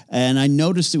this, and I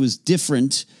noticed it was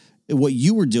different what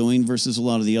you were doing versus a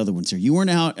lot of the other ones here. You weren't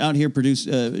out here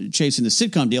chasing the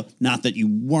sitcom deal. Not that you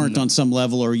weren't on some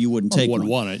level or you wouldn't take one.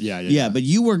 Want it. Yeah. But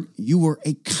you were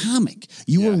a comic.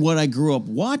 You were what I grew up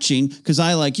watching because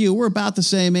I, like you, we're about the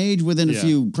same age within a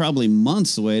few probably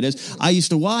months the way it is. I used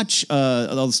to watch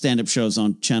all the stand-up shows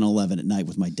on Channel 11 at night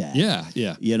with my dad.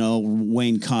 Yeah.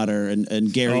 Wayne Cotter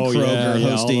and Gary Kroger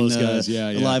hosting all those guys.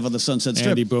 Live on the Sunset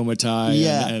Strip. Andy Bumatai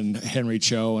and Henry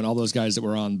Cho and all those guys that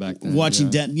were on back then. Watching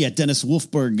Dennis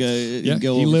Wolfberg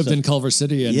go. He lived in Culver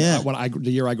City, and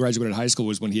the year I graduated high school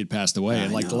was when he had passed away,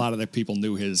 and a lot of the people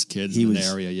knew his kids in the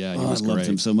area. Yeah, he was great. I loved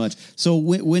him so much. So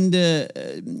what's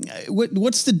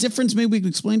the difference? Maybe we can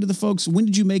explain to the folks. When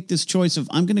did you make this choice of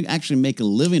I'm going to actually make a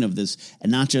living of this,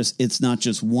 and it's not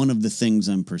just one of the things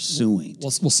I'm pursuing?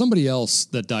 Well, somebody else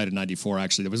that died in '94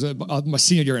 actually. There was my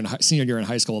senior year in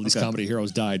high school. All these comedy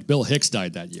heroes died. Bill Hicks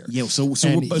died that year. Yeah. So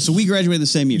we graduated the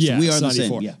same year. Yeah, so we are the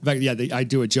same. Yeah. In fact, I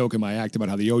do a joke in my act about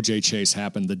how the OJ chase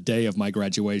happened the day of my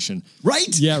graduation.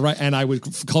 Right? Yeah, right. And I was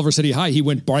Culver City High. He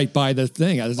went right by the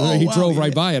thing. He drove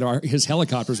right by it. His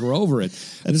helicopters were over it.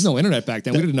 And there's no internet back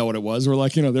then. We didn't know what it was. We're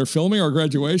like, they're filming our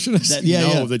graduation.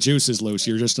 The juice is loose.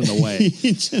 You're just in the way.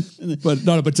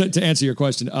 But to answer your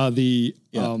question,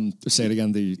 say it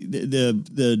again.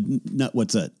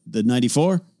 What's that? The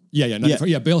 94?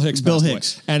 Yeah, Bill Hicks. Bill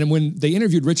Hicks. Away. And when they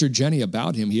interviewed Richard Jenny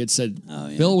about him, he had said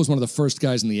Bill was one of the first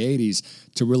guys in the 80s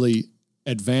to really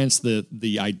advance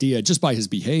the idea just by his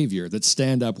behavior that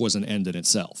stand-up was an end in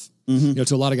itself. Mm-hmm.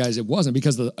 To a lot of guys, it wasn't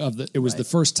because it was the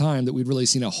first time that we'd really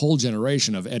seen a whole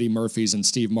generation of Eddie Murphys and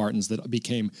Steve Martins that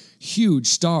became huge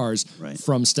stars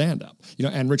from stand-up.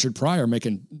 And Richard Pryor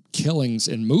making killings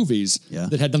in movies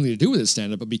that had nothing to do with his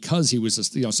stand-up, but because he was,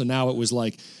 so now it was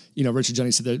like, Richard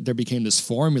Jenny said that there became this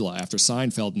formula after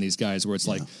Seinfeld and these guys where it's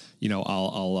like,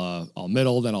 I'll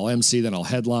middle, then I'll MC, then I'll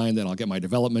headline, then I'll get my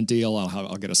development deal,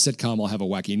 I'll get a sitcom, I'll have a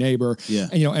wacky neighbor. Yeah.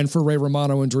 And for Ray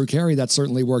Romano and Drew Carey, that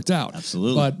certainly worked out.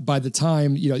 Absolutely. But by the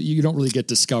time, you don't really get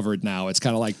discovered now. It's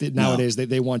kind of like nowadays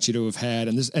they want you to have had,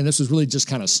 and this was really just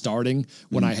kind of starting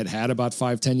when I had about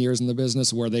 5-10 years in the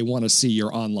business where they want to see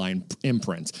your online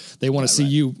imprint. They want to see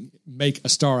you make a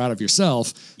star out of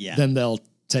yourself. Yeah. Then they'll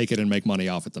take it and make money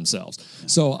off it themselves. Yeah.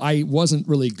 So I wasn't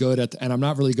really good and I'm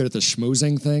not really good at the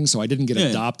schmoozing thing, so I didn't get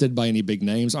adopted by any big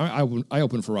names. I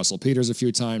opened for Russell Peters a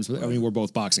few times, but I mean, we're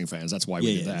both boxing fans. That's why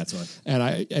we did that. And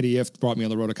Eddie Ifft brought me on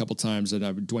the road a couple times, and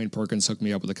Dwayne Perkins hooked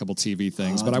me up with a couple TV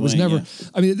things, but I was never,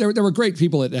 I mean, there were great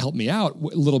people that helped me out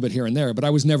a little bit here and there, but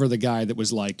I was never the guy that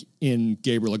was like in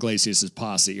Gabriel Iglesias'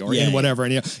 posse or in whatever,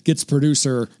 and gets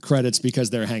producer credits because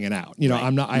they're hanging out.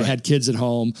 I had kids at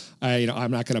home.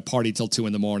 I'm not going to party till 2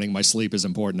 a.m. My sleep is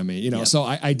important to me, so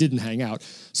I didn't hang out.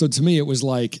 So to me, it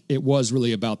was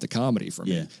really about the comedy for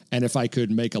me. And if I could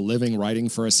make a living writing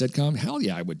for a sitcom, hell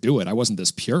yeah, I would do it. I wasn't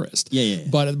this purist.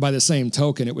 But by the same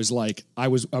token, it was like, I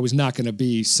was not going to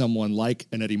be someone like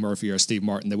an Eddie Murphy or a Steve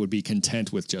Martin that would be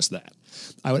content with just that.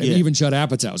 Even Judd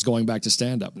Apatow's going back to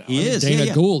stand up now.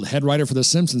 Dana Gould, head writer for The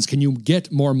Simpsons. Can you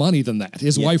get more money than that?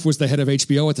 His wife was the head of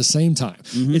HBO at the same time.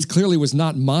 Mm-hmm. It clearly was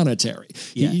not monetary.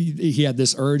 He had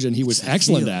this urge, and he was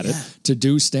excellent at it, to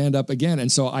do stand up again.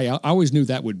 And so I always knew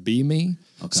that would be me.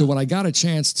 Okay. So when I got a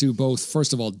chance to both,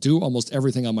 first of all, do almost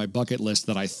everything on my bucket list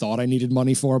that I thought I needed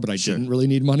money for, but I didn't really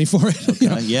need money for it.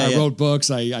 Okay. I wrote books.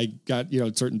 I got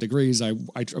certain degrees.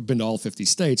 I've been to all 50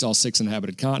 states, all 6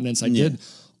 inhabited continents. I did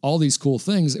all these cool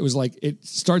things. It was like, it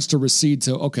starts to recede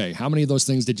to, okay, how many of those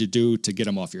things did you do to get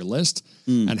them off your list?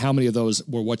 And how many of those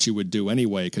were what you would do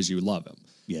anyway because you love them?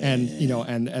 And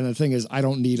the thing is, I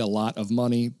don't need a lot of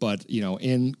money, but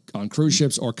on cruise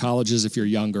ships or colleges, if you're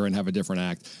younger and have a different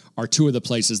act, are two of the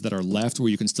places that are left where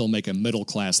you can still make a middle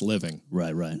class living.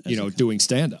 Right. Doing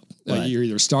stand up. Right. You're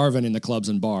either starving in the clubs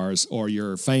and bars, or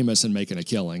you're famous and making a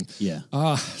killing. Yeah.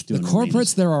 The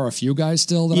corporates, there are a few guys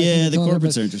still. That the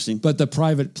corporates are interesting, but the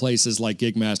private places like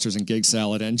Gig Masters and Gig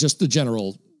Salad, and just the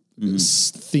general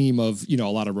theme of a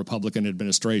lot of Republican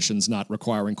administrations not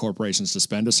requiring corporations to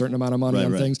spend a certain amount of money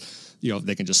on things.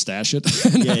 They can just stash it.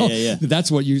 That's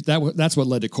what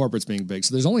led to corporates being big.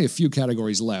 So there's only a few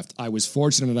categories left. I was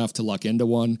fortunate enough to luck into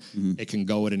one. It can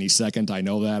go at any second. I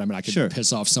know that. I mean, I could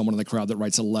piss off someone in the crowd that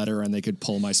writes a letter and they could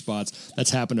pull my spots.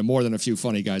 That's happened to more than a few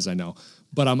funny guys I know.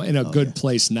 But I'm in a good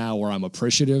place now where I'm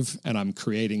appreciative and I'm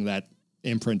creating that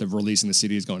imprint of releasing the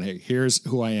CDs going, hey, here's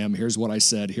who I am, here's what I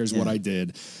said, here's what I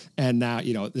did. And now,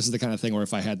 this is the kind of thing where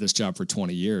if I had this job for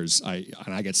 20 years, I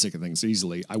get sick of things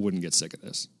easily, I wouldn't get sick of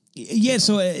this. Yeah,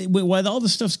 so while all the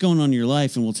stuff's going on in your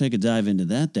life, and we'll take a dive into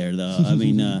that there, though, I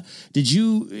mean, did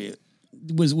you...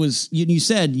 you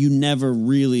said you never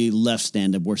really left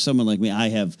stand-up, where someone like me, I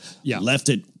have left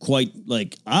it quite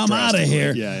like, I'm out of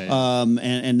here.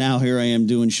 And now here I am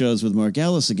doing shows with Mark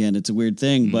Ellis again. It's a weird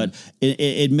thing, but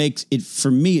it makes it,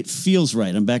 for me, it feels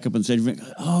right. I'm back up on stage. Even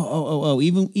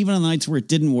on the nights where it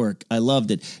didn't work, I loved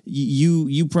it.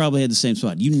 You probably had the same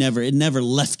spot. It never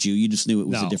left you. You just knew it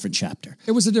was a different chapter.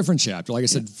 It was a different chapter. Like I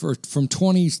said, from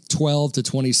 2012 to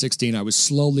 2016, I was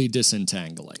slowly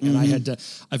disentangling. And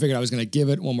I figured I was going to give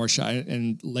it one more shot.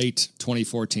 In late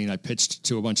 2014, I pitched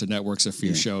to a bunch of networks a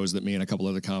few shows that me and a couple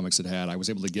other comics had. I was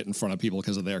able to get in front of people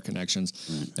because of their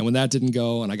connections. And when that didn't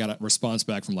go, and I got a response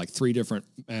back from like 3 different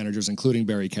managers, including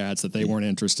Barry Katz, that they weren't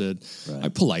interested, I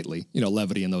politely,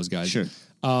 Levity and those guys. Sure.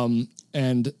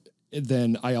 And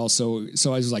then I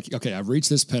was like, okay, I've reached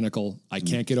this pinnacle. I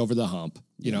can't get over the hump.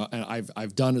 And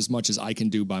I've done as much as I can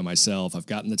do by myself. I've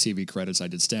gotten the TV credits. I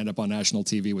did stand up on national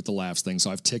TV with the Laughs thing.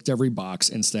 So I've ticked every box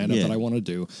in stand up that I want to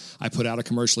do. I put out a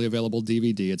commercially available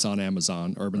DVD. It's on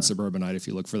Amazon, Urban Suburbanite, if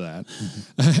you look for that.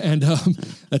 And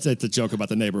that's the joke about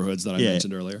the neighborhoods that I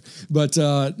mentioned earlier. But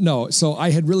no, so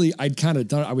I'd kind of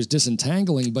done, I was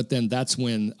disentangling, but then that's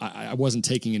when I wasn't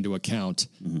taking into account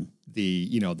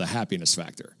the happiness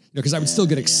factor. Because I would still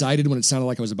get excited when it sounded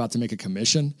like I was about to make a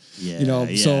commission,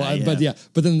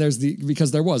 but then there's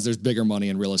there's bigger money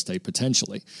in real estate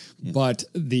potentially, but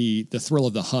the thrill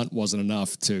of the hunt wasn't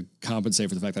enough to compensate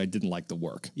for the fact that I didn't like the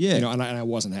work, and I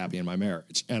wasn't happy in my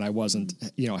marriage, and I wasn't,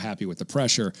 happy with the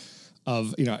pressure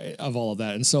of all of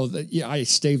that. And so I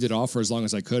staved it off for as long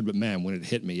as I could, but man, when it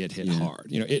hit me, it hit hard.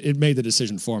 It made the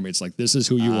decision for me. It's like, this is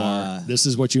who you are. This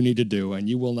is what you need to do. And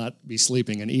you will not be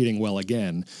sleeping and eating well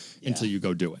again until you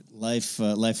go do it. Life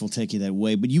will take you that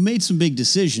way. But you made some big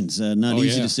decisions, not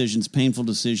easy decisions, painful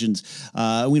decisions.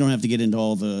 We don't have to get into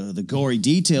all the gory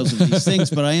details of these things,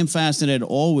 but I am fascinated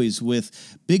always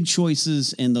with big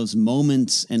choices and those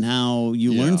moments and how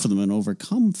you learn from them and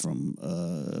overcome from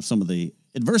some of the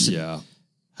adversity. Yeah.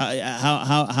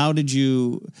 How did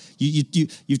you're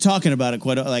talking about it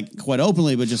quite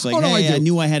openly, but just like, I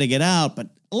knew I had to get out, but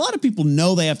a lot of people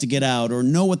know they have to get out or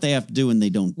know what they have to do and they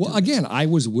don't. Well, again, I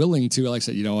was willing to, like I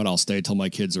said, you know what, I'll stay till my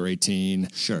kids are 18.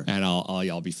 Sure. And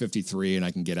I'll be 53 and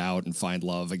I can get out and find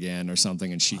love again or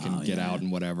something, and she can get out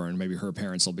and whatever. And maybe her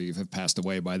parents will have passed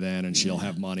away by then and she'll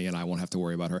have money and I won't have to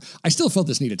worry about her. I still felt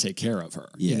this need to take care of her,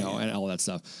 and all that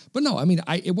stuff. But no, I mean,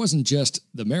 it wasn't just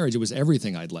the marriage. It was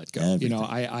everything I'd let go. Everything.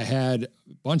 I had a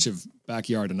bunch of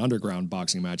backyard and underground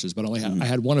boxing matches, but I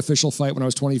had one official fight when I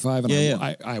was 25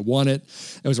 and I won it.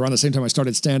 It was around the same time I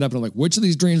started stand up and I'm like, which of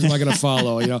these dreams am I going to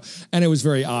follow? And it was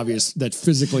very obvious that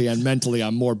physically and mentally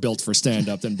I'm more built for stand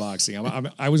up than boxing.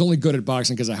 I was only good at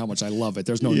boxing because of how much I love it.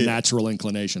 There's no natural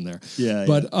inclination there.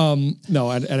 But no,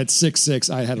 and at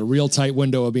 6'6", I had a real tight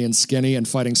window of being skinny and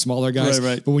fighting smaller guys.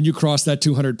 Right. But when you cross that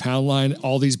 200-pound line,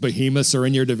 all these behemoths are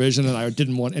in your division and I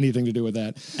didn't want anything to do with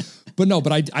that. But no,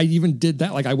 but I even did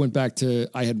that. Like I went back to,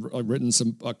 I had written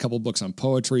a couple books on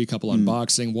poetry, a couple on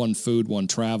boxing, one food, one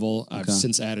travel. I've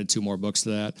since added 2 more books to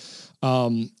that.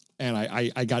 And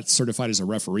I got certified as a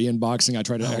referee in boxing. I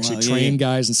tried to train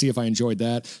guys and see if I enjoyed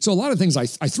that. So a lot of things, I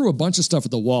threw a bunch of stuff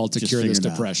at the wall to cure this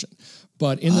depression.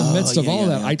 But in the midst of all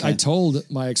that, I told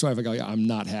my ex-wife, I go, I'm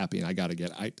not happy and I got to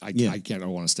get, I don't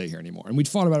want to stay here anymore. And we'd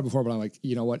fought about it before, but I'm like,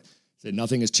 you know what?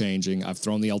 Nothing is changing. I've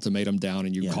thrown the ultimatum down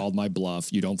and you called my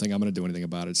bluff. You don't think I'm going to do anything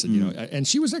about it. So, and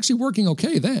she was actually working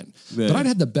okay then. But I'd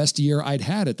had the best year I'd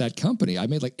had at that company. I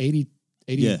made like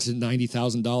to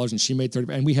 $90,000, and she made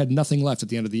 30, and we had nothing left at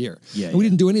the end of the year. Yeah, and we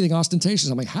didn't do anything ostentatious.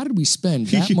 I'm like, how did we spend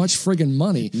that much friggin'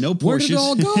 money? No Porsches. Where did it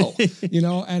all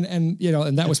go?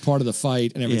 And that was part of the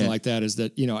fight and everything like that. Is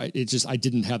that I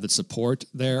didn't have the support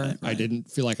there. Right. I didn't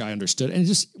feel like I understood. And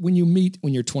just when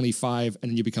you're 25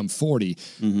 and then you become 40,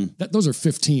 those are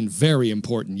 15 very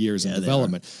important years in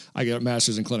development. I got a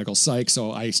master's in clinical psych,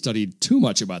 so I studied too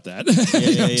much about that,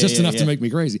 just enough to make me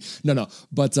crazy. No.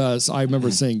 But so I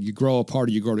remember saying, you grow apart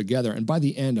or you grow together. And by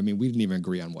the end, I mean, we didn't even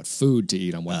agree on what food to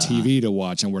eat, on what TV to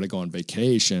watch, on where to go on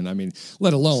vacation. I mean,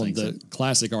 let alone the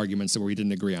classic arguments where we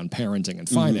didn't agree on parenting and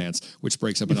finance, which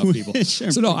breaks up enough people.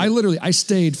 So no, I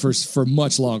stayed for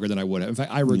much longer than I would have. In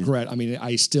fact, I regret. I mean,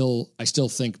 I still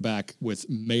think back with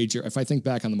major. If I think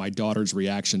back on my daughter's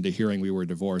reaction to hearing we were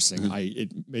divorcing,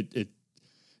 it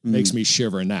makes me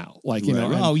shiver now. Like, you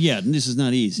know. Oh yeah, this is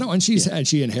not easy. No, and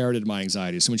she inherited my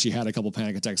anxiety. So when she had a couple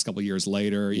panic attacks a couple years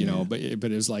later, you know, but it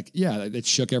was like, it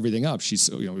shook everything up. We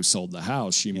sold the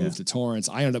house. She moved to Torrance.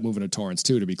 I ended up moving to Torrance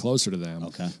too, to be closer to them.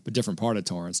 Okay. But different part of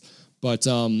Torrance. But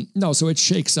no, so it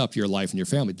shakes up your life and your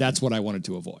family. That's what I wanted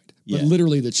to avoid. But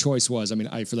literally the choice was, I mean,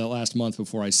 for that last month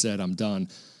before I said I'm done,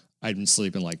 I'd been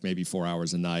sleeping like maybe 4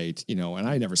 hours a night, you know, and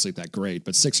I never sleep that great,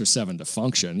 but 6 or 7 to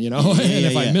function, you know, and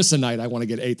if I miss a night, I want to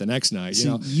get 8 the next night,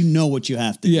 you know what you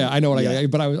have to do. Yeah, I know what I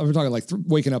got, but I'm talking like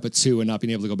waking up at 2 and not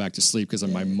being able to go back to sleep because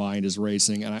my mind is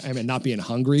racing, and I mean, not being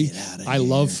hungry. I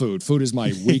love food. Food is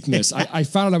my weakness. I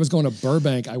found out I was going to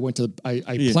Burbank. I went to,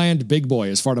 I planned Big Boy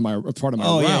as part of my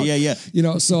route. Yeah. You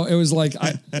know, so it was like,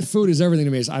 food is everything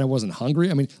to me. I wasn't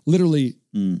hungry. I mean, literally,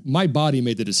 my body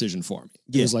made the decision for me.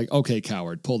 It was like, okay,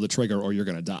 coward, pull the trigger or you're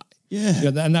going to die. Yeah.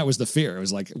 And that was the fear. It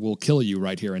was like, we'll kill you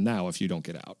right here and now if you don't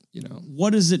get out, you know.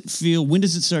 What does it feel? When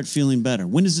does it start feeling better?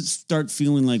 When does it start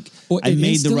feeling like I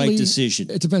made the right decision?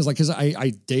 It depends. Like, because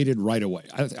I dated right away.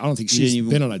 I don't think she's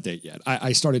been on a date yet.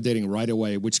 I started dating right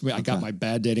away, which I got my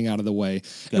bad dating out of the way.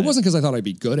 It wasn't because I thought I'd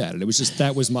be good at it. It was just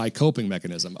that was my coping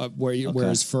mechanism.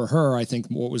 Whereas for her, I think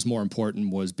what was more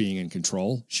important was being in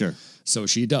control. Sure. So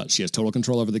she does. She has total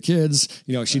control over the kids.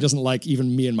 You know, she doesn't like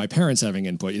even me and my parents having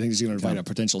input. You think she's going to invite a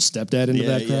potential stepdad into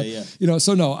that crap? Yeah. You know,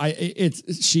 so no,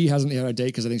 she hasn't had a date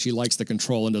because I think she likes the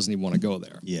control and doesn't even want to go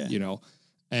there. Yeah. You know,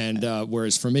 and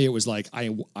whereas for me, it was like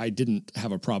I didn't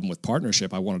have a problem with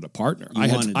partnership. I wanted a partner.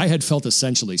 I had felt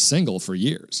essentially single for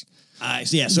years.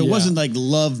 So it wasn't like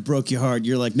love broke your heart.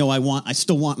 You're like, no, I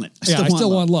still want it. I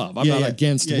still want love. I'm not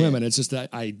against women. It's just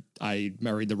that I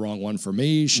married the wrong one for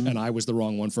me, and I was the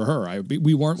wrong one for her.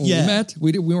 We weren't when we met.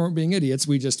 We weren't being idiots.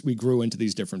 We grew into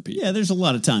these different people. Yeah, there's a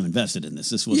lot of time invested in this.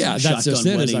 This was that's just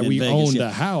it. Is that we owned a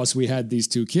house. We had these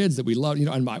 2 kids that we loved. You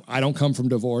know, and I don't come from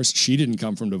divorce. She didn't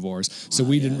come from divorce, so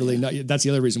we didn't really know. That's the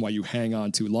other reason why you hang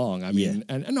on too long. I mean,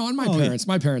 and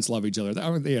my parents love each other.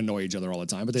 They annoy each other all the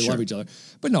time, but they love each other.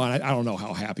 But no, I don't know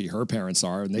how happy her parents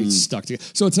are, and they stuck together.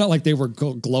 So it's not like they were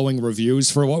glowing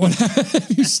reviews for what would happen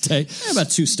if you stay. About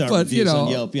 2-star reviews on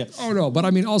Yelp. Yeah. Oh no, but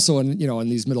I mean, also in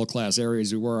these middle class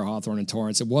areas, we were Hawthorne and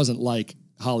Torrance. It wasn't like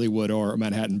Hollywood or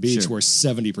Manhattan Beach where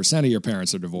 70% of your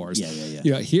parents are divorced. Yeah.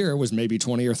 You know, here it was maybe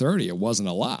 20 or 30. It wasn't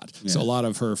a lot. Yeah. So a lot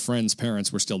of her friends'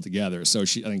 parents were still together. So I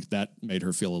think that made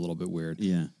her feel a little bit weird.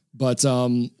 Yeah. But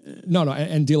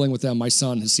and dealing with them, my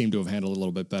son has seemed to have handled it a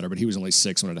little bit better, but he was only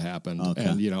 6 when it happened. Okay.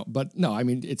 And but no, I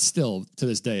mean, it's still to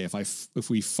this day, if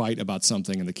we fight about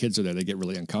something and the kids are there, they get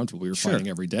really uncomfortable. We were fighting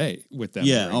every day with them.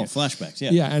 Yeah. Flashbacks. Yeah.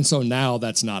 Yeah. And so now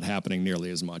that's not happening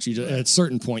nearly as much. At a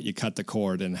certain point, you cut the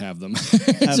cord and have them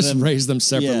just raise them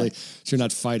separately. So you're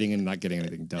not fighting and not getting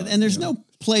anything done. And there's no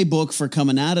playbook for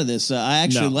coming out of this. I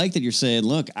actually like that you're saying,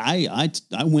 look, I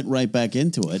went right back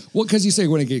into it. Well, because you say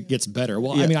when it gets better.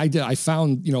 Well, I mean, I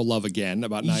found, love again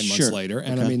about 9 months later.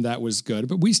 And I mean, that was good,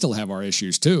 but we still have our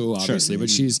issues too, obviously, but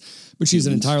she's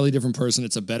an entirely different person.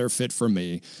 It's a better fit for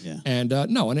me. Yeah. And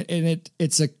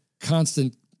it's a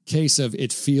constant case of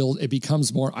it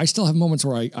becomes more. I still have moments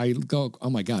where I go, oh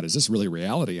my God, is this really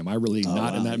reality? Am I really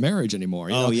not in that marriage anymore?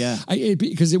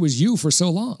 Because it was you for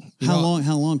so long. How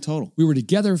long total? We were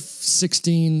together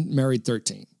 16, married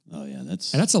 13. Oh yeah,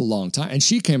 that's a long time. And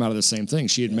she came out of the same thing.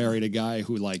 She had married a guy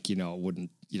who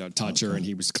wouldn't touch her, and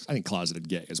he was, I think, closeted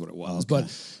gay is what it was. Okay.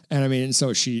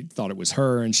 So she thought it was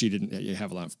her, and she didn't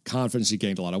have a lot of confidence. She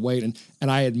gained a lot of weight, and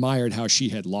I admired how she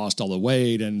had lost all the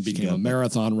weight and became a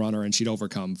marathon runner, and she'd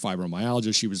overcome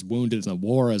fibromyalgia. She was wounded in the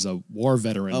war as a war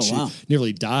veteran. She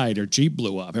nearly died. Her Jeep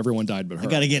blew up. Everyone died but her. I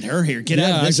got to get her here. Get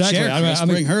out of this chair.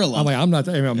 Bring her along. I'm not.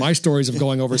 My stories of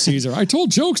going overseas are, I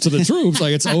told jokes to the troops.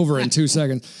 Like, it's over in 2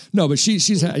 seconds. No, but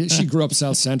she grew up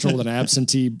South Central with an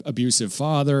absentee, abusive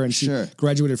father, and she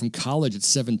graduated graduated from college at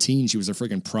 17. She was a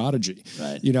friggin' prodigy,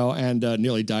 right. you know, and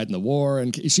nearly died in the war.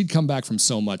 And she'd come back from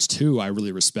so much too. I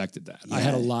really respected that. Yeah. I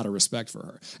had a lot of respect for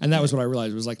her. And that was what I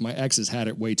realized. It was like my ex has had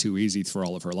it way too easy for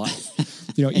all of her life,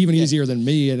 you know, even easier than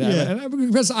me.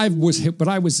 Because I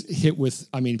was hit with,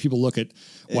 I mean, people look at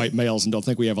white males and don't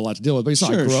think we have a lot to deal with, but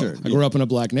I grew up in a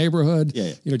black neighborhood.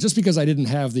 You know, just because I didn't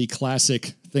have the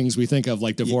classic things we think of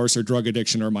like divorce or drug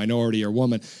addiction or minority or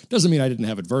woman doesn't mean I didn't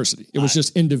have adversity. It was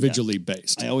just individually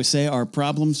based. I always say our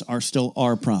problems are still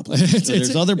our problems.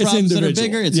 There's other problems that are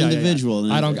bigger. It's individual.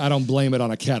 Yeah. I don't blame it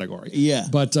on a category. Yeah.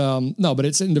 But no, but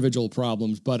it's individual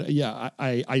problems. But yeah,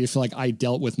 I just feel like I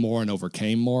dealt with more and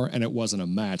overcame more, and it wasn't a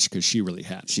match because she really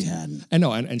hadn't. She hadn't. And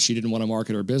no, and she didn't want to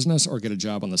market her business or get a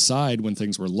job on the side when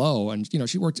things were low. And you know,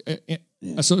 she worked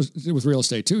associated with real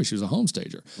estate too. She was a home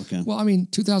stager. Okay. Well, I mean,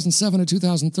 2007 to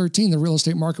 2013, the real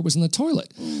estate market was in the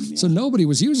toilet. So nobody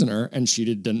was using her, and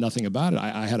she did nothing about it.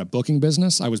 I had a booking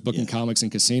business. I was booking comics in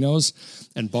casinos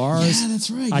and bars. Yeah,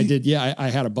 that's right. I did. Yeah, I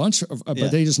had a bunch of,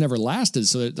 but they just never lasted,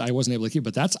 so that I wasn't able to keep.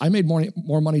 But I made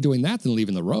more money doing that than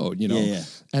leaving the road. You know. Yeah.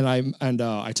 And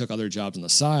I took other jobs on the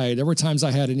side. There were times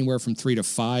I had anywhere from 3 to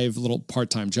 5 little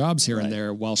part-time jobs here and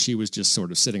there while she was just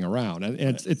sort of sitting around.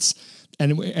 And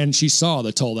And she saw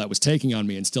the toll that was taking on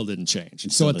me and still didn't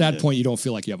change. So at that point, you don't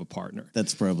feel like you have a partner.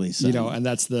 That's probably so. You know, and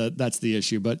that's the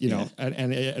issue. But, you know,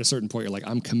 and at a certain point, you're like,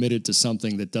 I'm committed to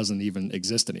something that doesn't even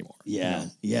exist anymore. Yeah. You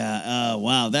know? Yeah.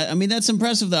 Wow. That's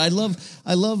impressive though.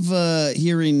 I love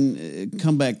hearing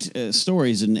comeback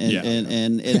stories and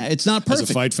it's not perfect. As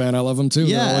a fight fan, I love them too.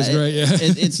 Yeah. They're always great. Yeah.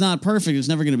 It's not perfect. It's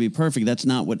never going to be perfect. That's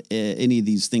not what any of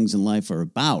these things in life are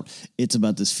about. It's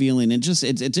about this feeling. And just,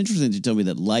 it's interesting to tell me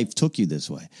that life took you this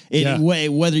way.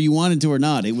 Whether you wanted to or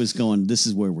not, it was going, this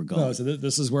is where we're going. No, so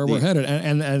this is where we're headed.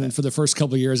 And for the first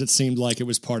couple of years, it seemed like it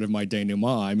was part of my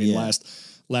denouement. I mean,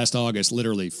 last August,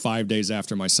 literally 5 days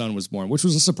after my son was born, which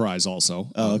was a surprise also.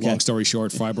 Oh, okay. Long story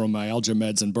short, fibromyalgia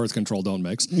meds and birth control don't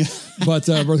mix, but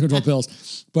birth control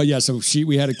pills. But yeah, so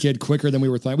we had a kid quicker than we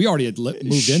were planning. We already had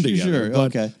moved in together.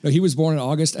 Sure, but he was born in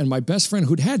August, and my best friend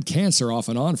who'd had cancer off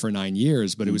and on for 9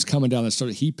 years, but it was coming down the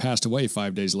start. He passed away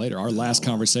 5 days later. Our last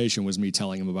conversation was me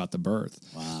telling him about the birth.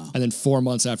 Wow. And then 4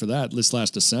 months after that, this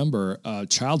last December, a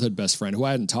childhood best friend who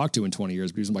I hadn't talked to in 20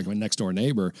 years, but he was like my next door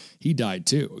neighbor, he died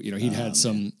too. You know, he'd had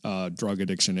some drug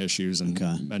addiction issues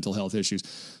and mental health issues.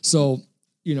 So,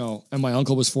 you know, and my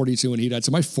uncle was 42 and he died.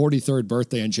 So my 43rd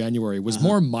birthday in January was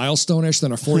more milestone-ish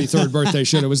than a 43rd birthday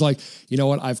should. It was like, you know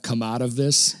what? I've come out of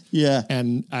this. Yeah.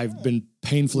 And I've been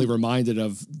painfully reminded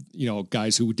of, you know,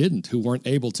 guys who weren't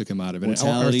able to come out of it.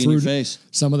 Mortality in your face.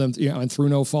 Some of them, you know, and through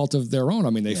no fault of their own. I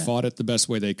mean, they fought it the best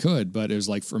way they could, but it was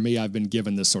like, for me, I've been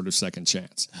given this sort of second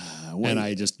chance. And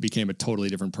I just became a totally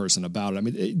different person about it. I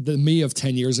mean, the me of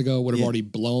 10 years ago would have already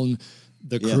blown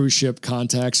the cruise ship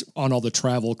contacts on all the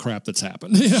travel crap that's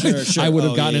happened. Sure. I would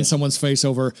have gotten in someone's face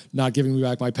over not giving me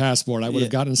back my passport. I would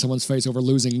have gotten in someone's face over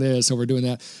losing this, over doing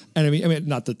that. And I mean,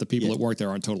 not that the people at work there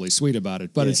aren't totally sweet about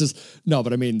it, but it's just, no,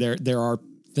 but I mean, there are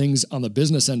things on the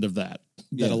business end of that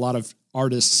a lot of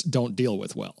artists don't deal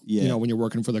with well, you know, when you're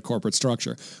working for the corporate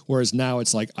structure. Whereas now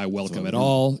it's like, I welcome it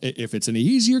all. If it's any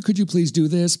easier, could you please do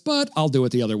this? But I'll do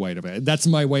it the other way. That's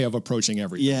my way of approaching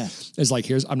everything. Yeah. It's like,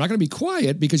 I'm not going to be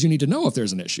quiet because you need to know if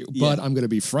there's an issue, but I'm going to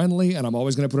be friendly and I'm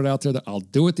always going to put it out there that I'll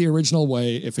do it the original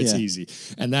way if it's easy.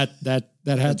 And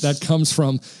that comes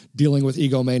from dealing with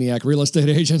egomaniac real estate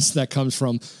agents. That comes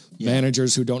from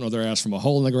managers who don't know their ass from a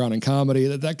hole in the ground in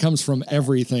comedy. That comes from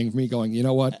everything. Me going, you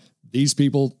know what? These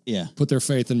people put their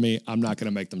faith in me. I'm not going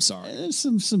to make them sorry. There's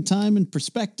some time and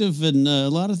perspective and a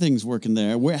lot of things working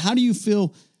there. How do you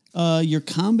feel your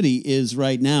comedy is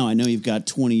right now? I know you've got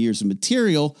 20 years of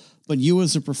material, but you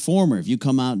as a performer, have you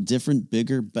come out different,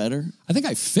 bigger, better? I think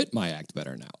I fit my act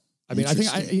better now. I mean, I think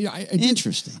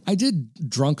I did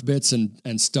drunk bits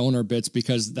and stoner bits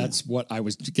because that's what I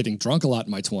was getting drunk a lot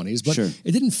in my 20s, but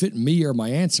it didn't fit me or my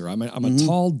answer. I'm a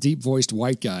tall, deep voiced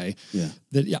white guy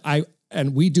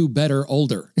and we do better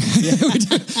older.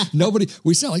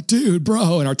 We sound like, dude,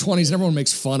 bro, in our 20s, and everyone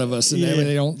makes fun of us and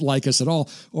they don't like us at all.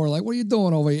 Or like, what are you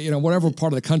doing over, you know, whatever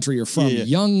part of the country you're from,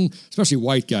 young, especially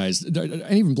white guys and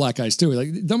even black guys too. Like,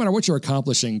 no matter what you're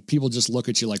accomplishing, people just look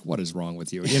at you like, what is wrong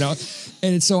with you? You know?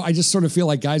 And so I just sort of feel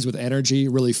like guys with energy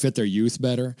really fit their youth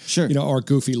better, you know, or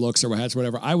goofy looks or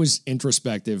whatever. I was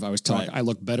introspective. I was talking, I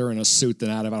look better in a suit than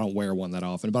out of, I don't wear one that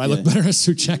often, but I look better in a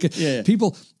suit jacket.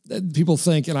 People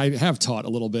think, and I have taught a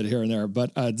little bit here and there,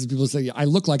 but it's people say, I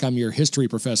look like I'm your history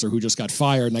professor who just got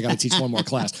fired and I got to teach one more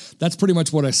class. That's pretty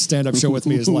much what a stand-up show with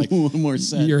me is like. One more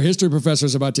set. Your history professor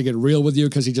is about to get real with you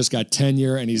because he just got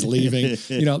tenure and he's leaving.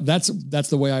 That's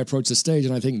the way I approach the stage.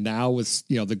 And I think now with,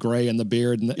 the gray and the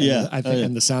beard and,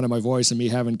 and the sound of my voice and me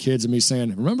having kids and me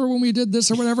saying, remember when we did this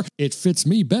or whatever, it fits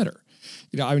me better.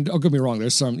 I mean, don't get me wrong.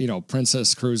 There's some,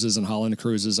 Princess Cruises and Holland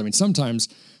Cruises. I mean, sometimes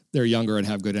they're younger and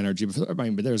have good energy.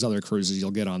 But there's other cruises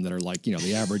you'll get on that are like,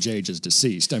 the average age is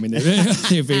deceased. I mean,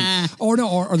 you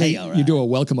do a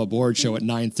welcome aboard show at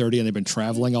 9:30 and they've been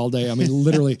traveling all day. I mean,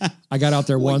 literally, I got out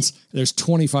there once. There's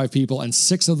 25 people and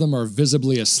 6 of them are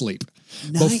visibly asleep.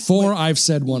 Before I've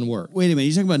said one word. Wait a minute,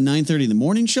 you're talking about 9:30 in the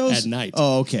morning shows? At night.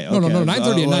 Oh, okay. No,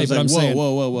 9:30 at night, but I'm saying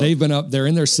whoa. They've been up, they're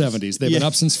in their 70s. They've been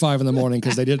up since 5 in the morning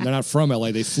because they're not from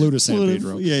LA. They flew to San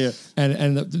Pedro. Yeah.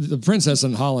 And the Princess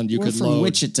in Holland, We're could from load.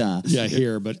 Wichita. Yeah,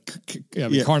 here, but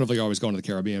Carnival, you're always going to the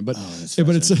Caribbean. But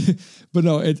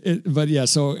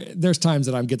so there's times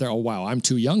that I get there, oh wow, I'm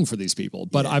too young for these people.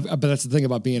 But but that's the thing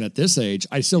about being at this age,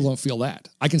 I still don't feel that.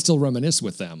 I can still reminisce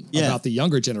with them about the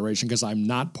younger generation because I'm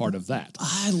not part of that.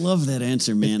 I love that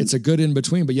answer, man. It's a good in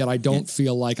between, but yet I don't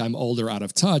feel like I'm older, out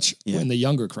of touch in the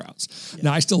younger crowds.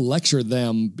 Now I still lecture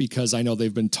them because I know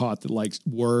they've been taught that like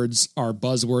words are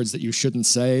buzzwords that you shouldn't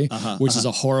say, which is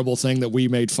a horrible thing that we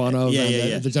made fun of.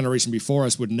 The generation before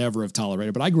us would never have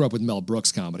tolerated. But I grew up with Mel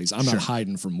Brooks comedies. I'm not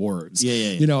hiding from words.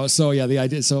 The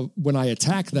idea. So when I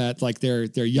attack that, like they're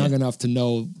young enough to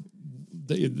know.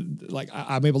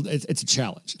 I'm able. It's a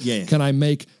challenge. Can I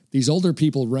make these older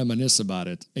people reminisce about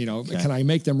it? Can I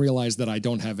make them realize that I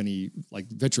don't have any like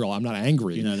vitriol? I'm not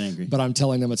angry. You're not angry, but I'm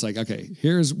telling them it's like, okay,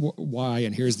 here's why,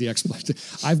 and here's the explanation.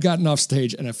 I've gotten off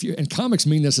stage, and comics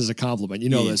mean this as a compliment.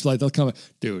 This, like they'll come,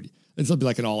 dude. It'll be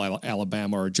like an all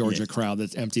Alabama or Georgia crowd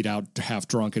that's emptied out, half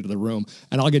drunk into the room,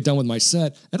 and I'll get done with my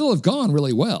set, and it'll have gone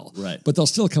really well. Right. But they'll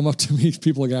still come up to me.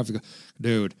 People are gonna have to go,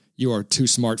 dude, you are too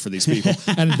smart for these people,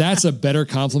 and that's a better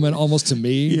compliment almost to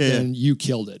me than you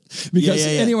killed it. Because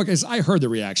anyway, because I heard the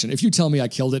reaction. If you tell me I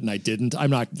killed it and I didn't, I'm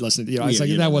not listening. It's like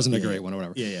that wasn't a great one or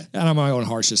whatever. And I'm my own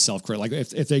harshest self-critic. Like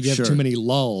if they give too many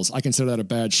lulls, I consider that a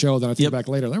bad show. Then I think back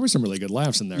later, there were some really good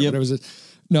laughs in there. But it was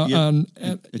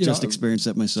I just experienced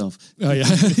that myself. Oh yeah.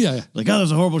 Like, oh, that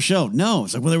was a horrible show. No,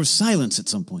 it's like, well, there was silence at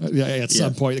some point. At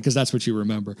some point, because that's what you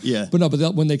remember. Yeah.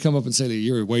 But when they come up and say that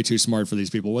you're way too smart for these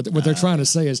people, what they're trying to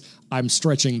say is I'm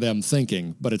stretching them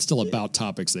thinking, but it's still about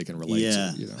topics they can relate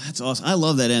to. That's awesome. I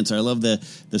love that answer. I love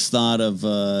this thought of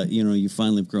you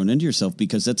finally have grown into yourself,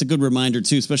 because that's a good reminder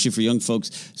too, especially for young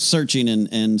folks searching,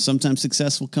 and sometimes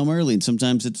success will come early, and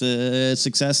sometimes it's a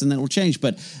success and that will change.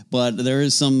 But there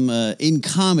is some in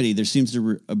comedy, there seems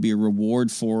to be a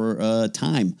reward for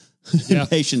time.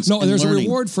 Patience. No, there's learning. a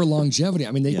reward for longevity.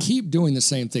 I mean, they keep doing the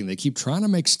same thing. They keep trying to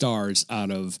make stars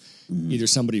out of either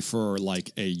somebody for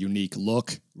like a unique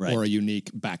look or a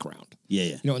unique background.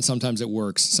 And sometimes it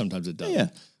works, sometimes it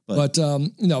doesn't. But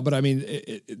I mean,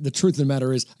 the truth of the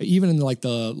matter is, even in like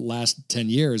the last 10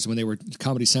 years when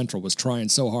Comedy Central was trying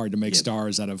so hard to make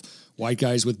stars out of white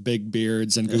guys with big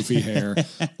beards and goofy hair,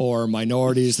 or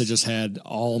minorities that just had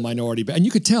all minority. And you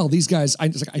could tell these guys, I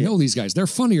know these guys, they're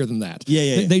funnier than that.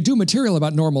 They do material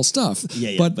about normal stuff.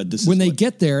 But when they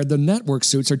get there, the network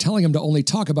suits are telling them to only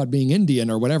talk about being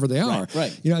Indian or whatever they are.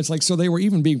 Right. It's like, so they were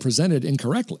even being presented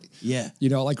incorrectly.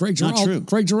 Like Greg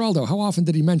Giraldo, how often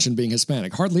did he mention being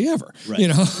Hispanic? Hardly ever.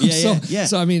 Right.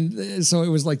 So I mean, so it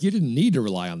was like you didn't need to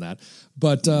rely on that.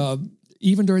 But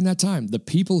even during that time, the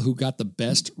people who got the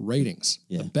best ratings,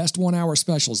 the best 1 hour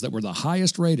specials that were the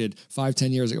highest rated 5-10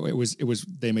 years ago, it was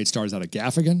they made stars out of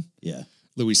Gaffigan,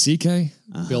 Louis C.K.,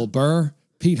 Bill Burr,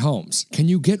 Pete Holmes. Can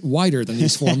you get whiter than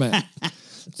these four men?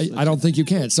 I don't think you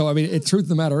can. So I mean, the truth of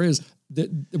the matter is,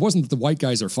 it wasn't that the white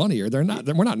guys are funnier. They're not.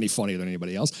 We're not any funnier than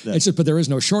anybody else. It's just, but there is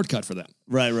no shortcut for them.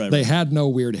 Right. They had no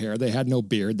weird hair. They had no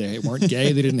beard. They weren't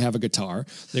gay. They didn't have a guitar.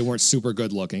 They weren't super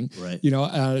good looking. Right.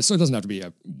 So it doesn't have to be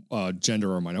a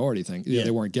gender or minority thing.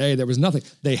 They weren't gay. There was nothing.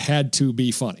 They had to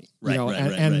be funny. Right.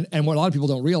 And what a lot of people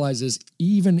don't realize is,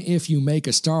 even if you make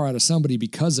a star out of somebody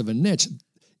because of a niche,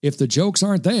 if the jokes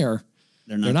aren't there,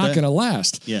 they're not going to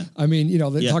last. I mean,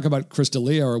 they talk about Chris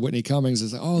D'Elia or Whitney Cummings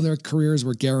as, their careers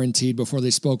were guaranteed before they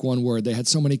spoke one word. They had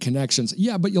so many connections.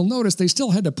 Yeah, but you'll notice they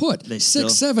still had to put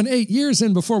 6, 7, 8 years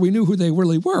in before we knew who they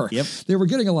really were. They were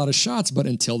getting a lot of shots, but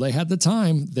until they had the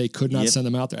time, they could not send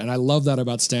them out there. And I love that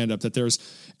about stand-up, that there's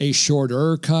a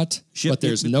shorter cut, but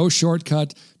there's no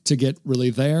shortcut to get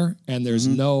really there, and there's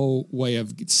no way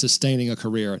of sustaining a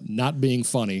career not being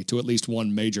funny to at least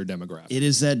one major demographic. It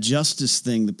is that justice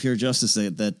thing, the pure justice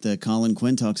that Colin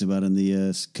Quinn talks about in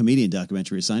the comedian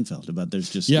documentary of Seinfeld, about there's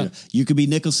just, you could be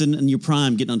Nicholson in your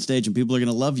prime getting on stage and people are going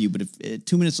to love you, but if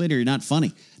 2 minutes later you're not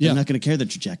funny, they're not going to care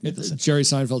that you're Jack Nicholson. Jerry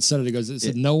Seinfeld said it. He goes, it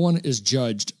said, no one is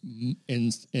judged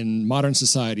in modern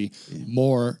society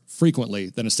more frequently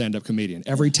than a stand-up comedian.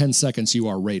 Every 10 seconds you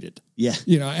are rated. Yeah.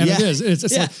 And it is.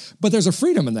 It's like, but there's a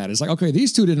freedom in that. It's like, okay,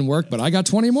 these two didn't work, but I got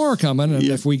 20 more coming. And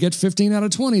if we get 15 out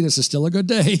of 20, this is still a good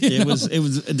day. It was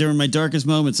during my darkest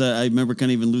moments. I remember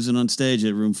kind of even losing on stage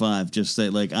at Room 5. Just say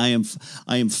like, I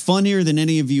am funnier than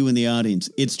any of you in the audience.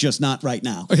 It's just not right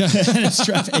now. And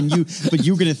it's but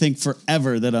you're going to think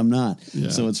forever that I'm not. Yeah.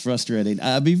 So it's frustrating.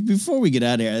 Before we get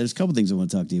out of here, there's a couple things I want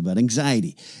to talk to you about.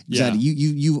 Anxiety.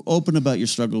 You open about your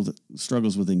struggles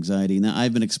with anxiety. Now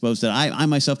I've been exposed to it. I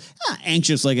myself,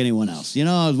 anxious like anyone else.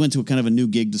 I went to a kind of a new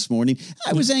gig this morning.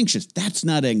 I was anxious. That's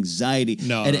not anxiety.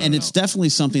 No, and it's definitely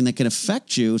something that can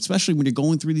affect you, especially when you're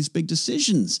going through these big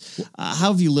decisions.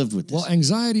 How have you lived with this? Well,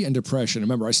 anxiety and depression.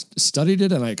 Remember, I studied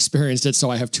it and I experienced it, so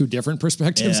I have two different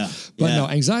perspectives. But no,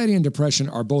 anxiety and depression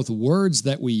are both words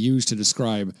that we use to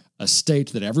describe a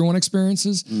state that everyone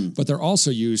experiences, but they're also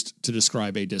used to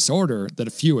describe a disorder that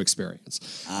a few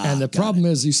experience. And the problem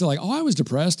is, you say like, oh, I was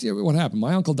depressed. Yeah, what happened?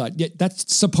 My uncle died. Yeah,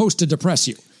 that's supposed to depress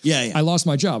you. Yeah. I lost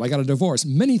my job. I got a divorce.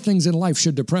 Many things in life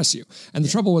should depress you. And the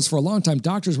trouble was, for a long time,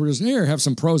 doctors were just, here, have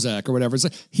some Prozac or whatever. It's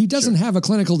like, he doesn't have a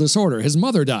clinical disorder. His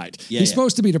mother died. He's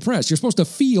supposed to be depressed. You're supposed to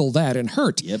feel that and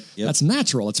hurt. Yep. That's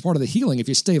natural. It's part of the healing. If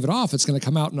you stave it off, it's going to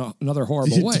come out in another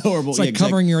horrible way. Horrible. It's like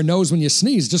covering your nose when you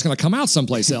sneeze. It's just going to come out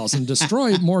someplace else and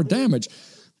destroy more damage.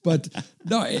 But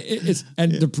no,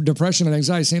 depression and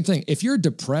anxiety, same thing. If you're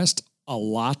depressed a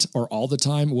lot or all the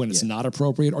time when it's not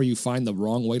appropriate, or you find the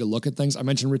wrong way to look at things. I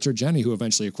mentioned Richard Jeni, who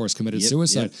eventually, of course, committed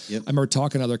suicide. I remember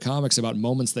talking to other comics about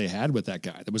moments they had with that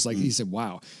guy. That was like, he said,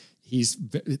 wow, he's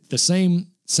the same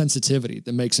sensitivity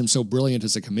that makes him so brilliant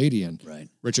as a comedian. Right.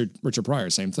 Richard Pryor,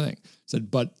 same thing. Said,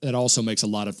 but it also makes a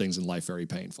lot of things in life very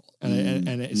painful.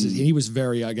 And he was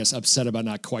very, I guess, upset about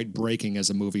not quite breaking as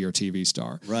a movie or TV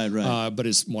star. Right. But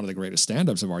is one of the greatest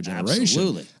stand-ups of our generation.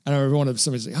 Absolutely. And I remember one of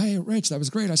somebody say, hey, Rich, that was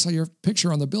great. I saw your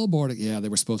picture on the billboard. Yeah, they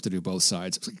were supposed to do both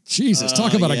sides. I was like, Jesus,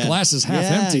 talk about a glass is half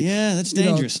empty. Yeah, that's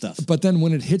dangerous stuff. But then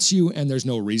when it hits you and there's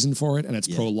no reason for it and it's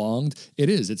prolonged,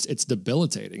 it's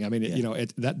debilitating. I mean,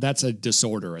 that's a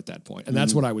disorder at that point. And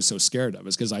that's what I was so scared of,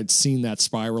 is because I'd seen that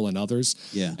spiral in others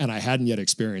and I hadn't yet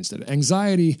experienced it.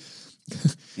 Anxiety,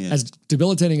 as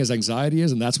debilitating as anxiety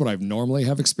is, and that's what I've normally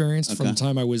have experienced from the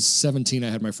time I was 17, I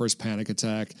had my first panic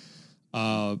attack.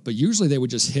 But usually they would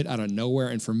just hit out of nowhere.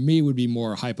 And for me, it would be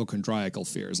more hypochondriacal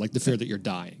fears, like the fear that you're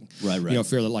dying. Right.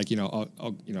 Fear that like,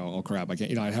 oh crap, I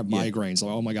can't, I'd have migraines.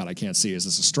 Like, oh my God, I can't see. Is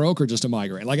this a stroke or just a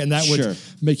migraine? Like, and that would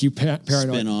make you paranoid.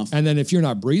 Spin off. And then if you're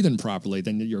not breathing properly,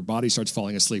 then your body starts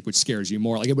falling asleep, which scares you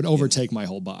more. Like it would overtake my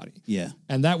whole body. Yeah.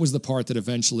 And that was the part that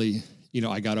eventually,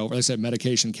 I got over. Like I said,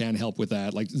 medication can help with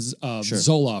that. Like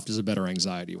Zoloft is a better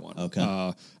anxiety one.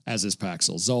 Okay. As is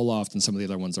Paxil. Zoloft and some of the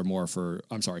other ones are more for,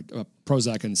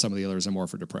 Prozac and some of the others are more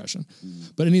for depression.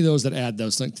 But any of those that add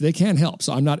those things, they can help.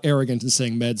 So I'm not arrogant in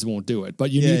saying meds won't do it, but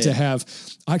you need to have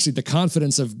actually the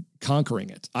confidence of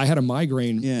conquering it. I had a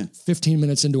migraine 15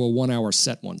 minutes into a 1 hour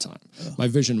set one time. My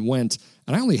vision went,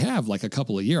 and I only have like a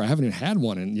couple of years. I haven't even had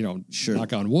one in,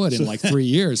 knock on wood, in like 3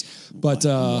 years. But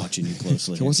I'm watching you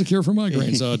closely. What's the cure for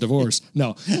migraines? Divorce.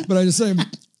 No, but I just say.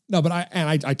 No, but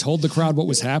I told the crowd what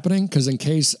was happening, because in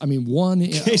case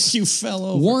you fell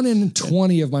over, 1 in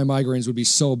 20 of my migraines would be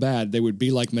so bad they would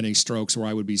be like mini strokes, where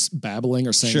I would be babbling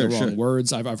or saying the wrong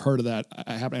words. I've heard of that.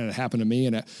 It happened to me,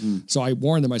 and so I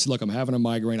warned them. I said, "Look, I'm having a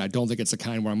migraine. I don't think it's the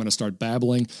kind where I'm going to start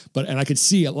babbling." And I could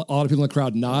see a lot of people in the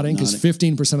crowd nodding, because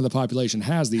 15% of the population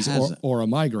has these aura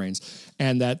migraines,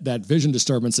 and that vision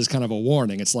disturbance is kind of a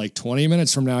warning. It's like 20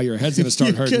 minutes from now, your head's going to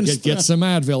start hurting. Get some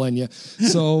Advil in you.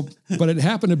 So, but it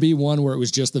happened to be one where it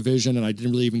was just the vision, and I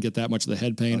didn't really even get that much of the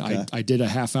head pain. Okay. I did a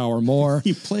half hour more.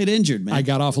 You played injured, man. I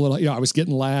got off a little, I was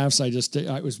getting laughs.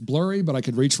 It was blurry, but I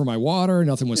could reach for my water.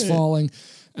 Nothing was falling.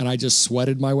 And I just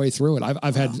sweated my way through it.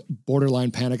 I've had borderline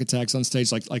panic attacks on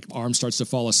stage, like arm starts to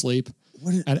fall asleep.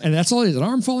 And that's all it is. An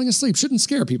arm falling asleep shouldn't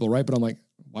scare people, right? But I'm like,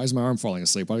 why is my arm falling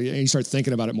asleep? And you start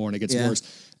thinking about it more, and it gets worse.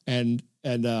 And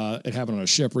it happened on a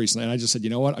ship recently. And I just said, you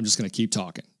know what? I'm just going to keep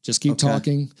talking. Just keep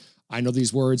talking. I know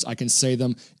these words. I can say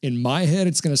them. In my head,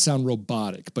 it's going to sound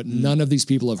robotic, but none of these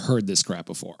people have heard this crap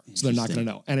before. So they're not going to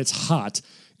know. And it's hot.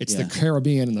 It's the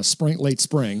Caribbean in the late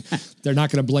spring. They're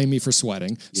not going to blame me for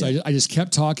sweating. So I just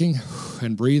kept talking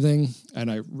and breathing, and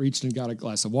I reached and got a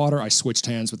glass of water. I switched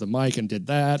hands with the mic and did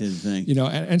that. Did the thing. You know,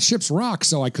 and ships rock,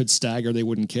 so I could stagger. They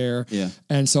wouldn't care. Yeah.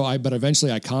 And so but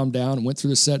eventually I calmed down and went through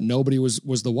the set. Nobody was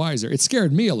the wiser. It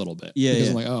scared me a little bit. Yeah. Because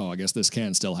I'm like, oh, I guess this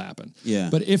can still happen. Yeah.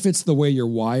 But if it's the way you're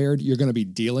wired, you're going to be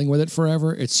dealing with it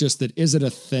forever. It's just that, is it a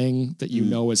thing that you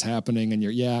know is happening and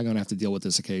I'm going to have to deal with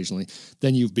this occasionally?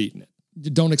 Then you've beaten it.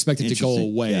 Don't expect it to go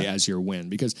away as your win,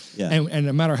 because and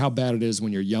no matter how bad it is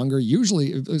when you're younger,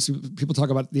 usually people talk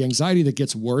about the anxiety that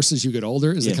gets worse as you get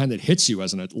older is the kind that hits you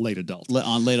as a late adult.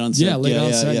 Late onset. Yeah, late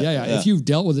onset. Yeah. If you've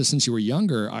dealt with it since you were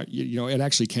younger, it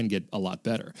actually can get a lot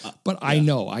better. But I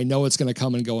know it's going to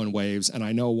come and go in waves, and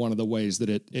I know one of the ways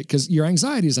that because your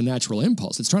anxiety is a natural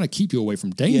impulse. It's trying to keep you away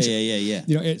from danger. Yeah.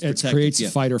 You know, it creates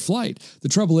fight or flight. The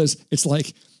trouble is, it's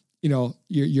like, you know,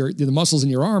 the muscles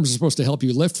in your arms are supposed to help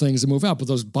you lift things and move out, but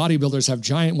those bodybuilders have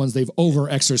giant ones. They've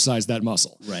over-exercised that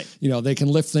muscle. Right. You know, they can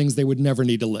lift things they would never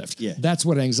need to lift. Yeah. That's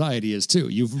what anxiety is too.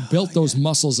 You've built those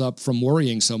muscles up from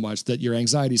worrying so much that your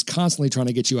anxiety is constantly trying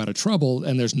to get you out of trouble,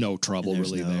 and there's no trouble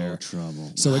really there.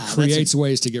 Trouble. So it creates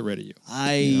ways to get rid of you.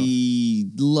 I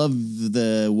love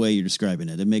the way you're describing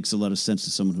it. It makes a lot of sense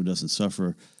to someone who doesn't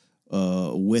suffer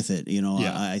with it. You know,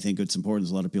 I think it's important.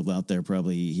 There's a lot of people out there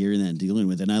probably hearing that and dealing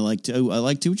with it. And I like too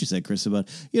what you said, Chris, about,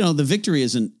 you know, the victory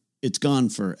it's gone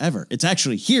forever. It's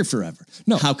actually here forever.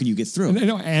 No. How can you get through it?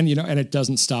 And it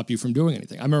doesn't stop you from doing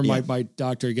anything. I remember my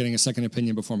doctor getting a second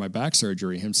opinion before my back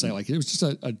surgery, him saying, like, it was just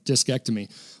a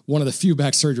discectomy, one of the few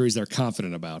back surgeries they're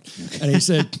confident about. Okay. And he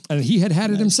said, and he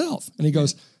had it himself. And he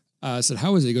goes, I said,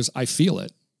 how is it? He goes, I feel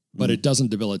it, but it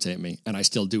doesn't debilitate me, and I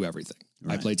still do everything.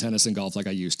 Right. I play tennis and golf like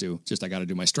I used to. Just I got to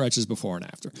do my stretches before and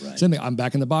after. Right. Same thing. I'm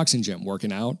back in the boxing gym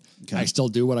working out. Okay. I still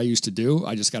do what I used to do.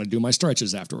 I just got to do my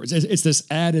stretches afterwards. It's this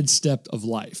added step of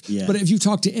life. Yeah. But if you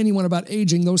talk to anyone about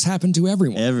aging, those happen to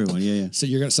everyone. Everyone, yeah. So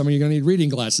some of you are going to need reading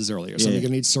glasses earlier. Some of you are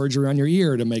going to need surgery on your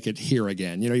ear to make it hear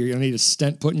again. You know, you're going to need a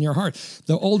stent put in your heart.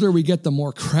 The older we get, the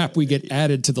more crap we get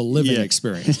added to the living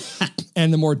experience.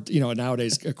 And the more, you know,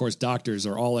 nowadays, of course, doctors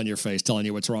are all in your face telling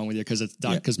you what's wrong with you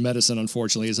because medicine,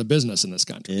 unfortunately, is a business in this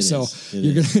country.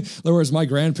 Whereas my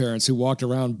grandparents, who walked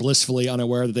around blissfully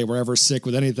unaware that they were ever sick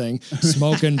with anything,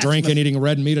 smoking, drinking, eating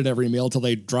red meat at every meal till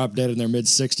they dropped dead in their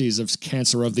mid-60s of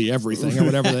cancer of the everything or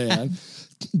whatever they had.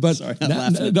 But Sorry,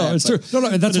 it's true.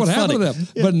 No, that's what happened to them.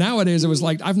 Yeah. But nowadays it was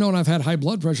like, I've had high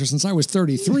blood pressure since I was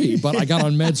 33, but I got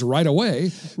on meds right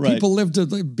away. Right. People lived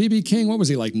to B.B. King. What was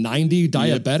he, like 90,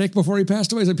 diabetic before he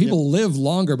passed away? So people live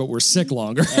longer, but were sick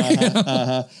longer.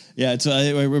 Yeah. So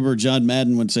I remember John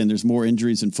Madden once saying there's more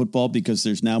injuries in football because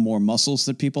there's now more muscles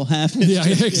that people have.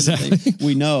 Exactly.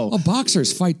 We know. Well,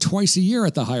 boxers fight twice a year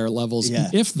at the higher levels,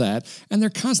 if that, and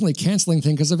they're constantly canceling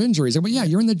things because of injuries. But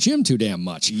you're in the gym too damn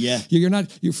much. Yeah. You're not.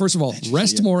 You first of all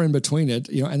rest more in between it,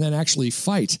 you know, and then actually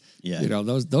fight. Yeah. You know,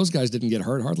 those guys didn't get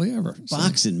hurt hardly ever.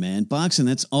 Boxing, man. Boxing,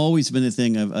 that's always been a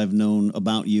thing I've known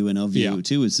about you and of you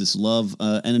too, is this love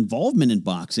and involvement in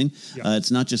boxing. Yeah. It's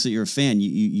not just that you're a fan.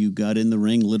 You got in the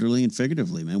ring literally and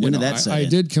figuratively, man. When did that set in? I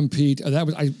did compete.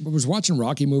 I was watching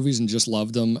Rocky movies and just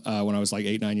loved them when I was like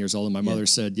 8, 9 years old, and my mother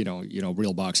said, you know,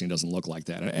 real boxing doesn't look like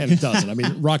that. And it doesn't. I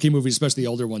mean, Rocky movies, especially the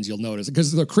older ones, you'll notice,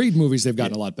 because the Creed movies, they've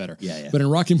gotten a lot better. Yeah. But in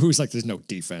Rocky movies, like, there's no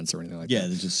defense or anything like that. Yeah,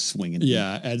 they're just swinging.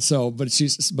 Yeah, and so,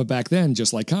 but back then,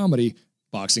 just like comedy,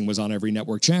 boxing was on every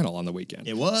network channel on the weekend.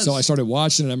 It was. So I started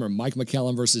watching it. I remember Mike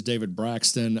McCallum versus David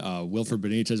Braxton, Wilfred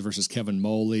Benitez versus Kevin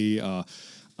Moley.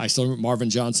 I still remember Marvin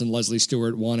Johnson, Leslie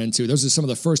Stewart, 1 and 2. Those are some of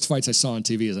the first fights I saw on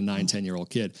TV as a 9, 10-year-old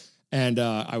kid. And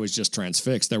I was just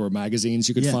transfixed. There were magazines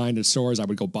you could find at stores. I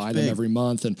would go buy them every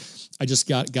month. And I just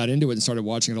got into it and started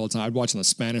watching it all the time. I'd watch on the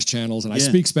Spanish channels. And I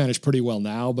speak Spanish pretty well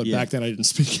now, but back then I didn't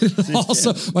speak it at all.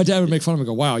 So my dad would make fun of me and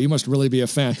go, wow, you must really be a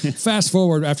fan. Fast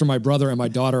forward, after my brother and my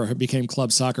daughter became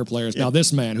club soccer players. Now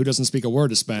this man, who doesn't speak a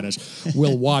word of Spanish,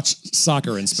 will watch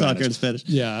soccer in Spanish.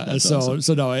 Yeah. That's awesome.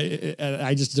 So no,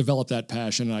 I just developed that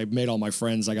passion. I made all my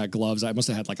friends. I got gloves. I must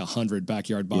have had like 100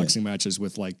 backyard boxing matches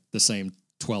with like the same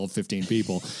 12, 15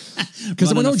 people. Because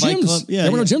there were no gyms.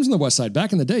 There were no gyms in the West Side.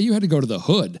 Back in the day, you had to go to the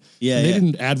hood. They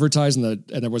didn't advertise and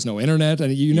there was no internet,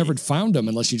 and you never found them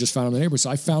unless you just found them in the neighborhood.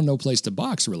 So I found no place to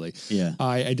box, really. Yeah.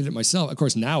 I did it myself. Of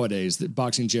course, nowadays, the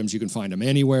boxing gyms, you can find them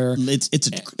anywhere.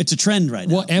 It's a trend right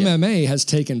now. Well, MMA has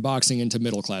taken boxing into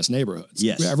middle-class neighborhoods.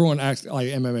 Yes. Everyone acts like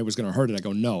MMA was going to hurt it. I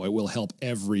go, no, it will help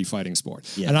every fighting sport.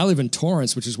 Yeah. And I live in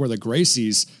Torrance, which is where the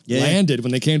Gracies landed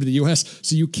when they came to the U.S.,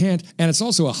 so you can't, and it's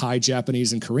also a high Japanese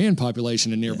Chinese and Korean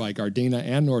population in nearby Gardena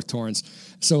and North Torrance.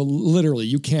 So literally,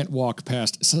 you can't walk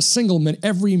past a single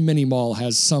every mini mall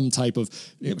has some type of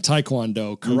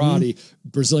taekwondo, karate,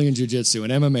 Brazilian jiu-jitsu,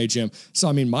 an MMA gym. So,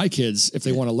 I mean, my kids, if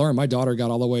they want to learn, my daughter got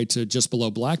all the way to just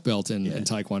below black belt in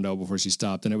taekwondo before she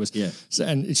stopped. And it was,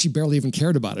 and she barely even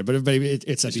cared about it. But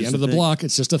it's at the end of the block.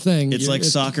 It's just a thing. It's like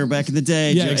soccer back in the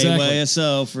day. Yeah, exactly.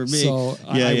 AYSO for me. So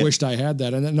I wished I had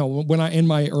that. And then, when in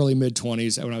my early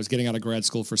mid-20s, when I was getting out of grad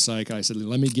school for psych, I said,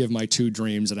 let me give my 2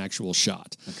 dreams an actual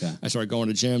shot. Okay. I started going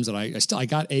to gyms, and I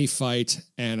got a fight,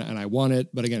 and I won it.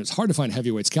 But again, it's hard to find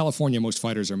heavyweights. California, most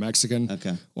fighters are Mexican,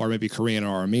 or maybe Korean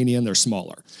or Armenian. They're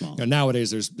smaller.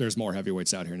 Nowadays, there's more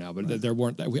heavyweights out here now, but there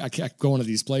weren't. I kept going to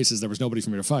these places. There was nobody for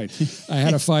me to fight. I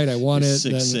had a fight. I won it.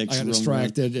 Then I got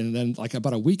distracted, and then like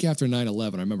about a week after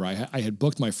 9/11, I remember I had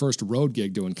booked my first road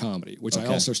gig doing comedy, which I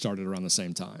also started around the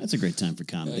same time. That's a great time for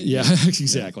comedy. Yeah,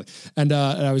 exactly. And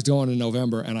I was going in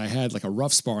November, and I had like a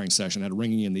rough sparring session, had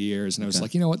ringing in the ears, and I was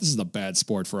like, you know what, this is a bad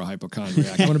sport for a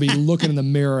hypochondriac. I'm going to be looking in the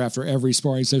mirror after every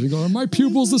sparring session going, are my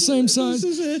pupils the same size?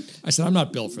 This is it. I said, I'm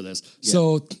not built for this. Yeah.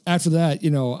 So after that,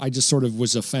 I just sort of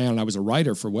was a fan. I was a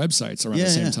writer for websites around the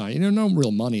same time. No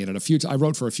real money in it. I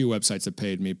wrote for a few websites that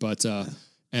paid me, but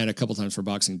and a couple times for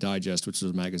Boxing Digest, which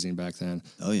was a magazine back then.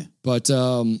 Oh yeah. But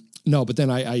but then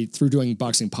I through doing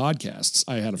boxing podcasts,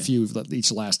 I had a few that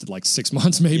each lasted like 6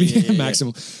 months maybe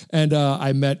maximum. And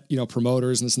I met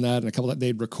promoters and this and that, and a couple that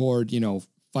they'd record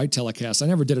fight telecasts. I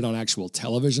never did it on actual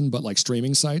television, but like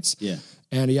streaming sites. Yeah.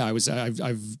 And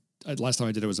I've last time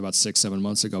I did it was about 6-7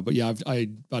 months ago. But yeah, I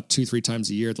about 2-3 times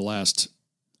a year the last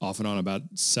off and on about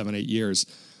 7-8 years.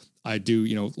 I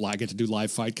do, I get to do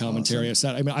live fight commentary.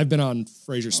 Awesome. I've been on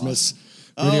Fraser Smith's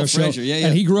radio show,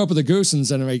 and he grew up with the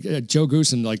Goosens, and Joe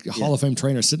Goosen, like Hall of Fame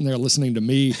trainer, sitting there listening to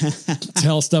me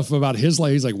tell stuff about his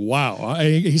life. He's like, "Wow!"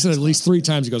 He said at least 3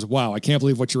 times. He goes, "Wow, I can't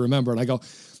believe what you remember." And I go,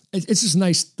 it's just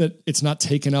nice that it's not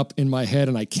taken up in my head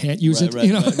and I can't use it.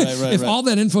 If all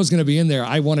that info is going to be in there,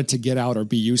 I want it to get out or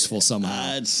be useful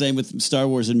somehow. It's same with Star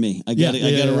Wars and me. I got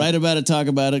to write about it, talk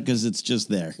about it, because it's just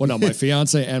there. Well, no, my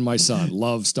fiance and my son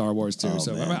love Star Wars too.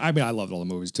 I loved all the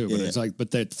movies too, but it's like,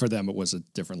 for them, it was a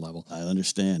different level. I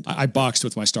understand. I boxed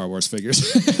with my Star Wars figures.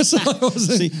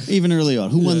 See, even early on,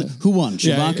 who won?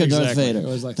 Chewbacca, Darth Vader.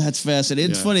 Like, that's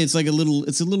fascinating. It's funny. It's like a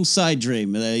little side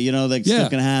dream. That's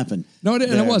not going to happen. No, and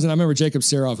it wasn't. I remember Jacob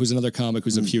Seroff, who's another comic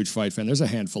who's a huge fight fan. There's a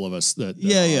handful of us that.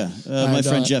 My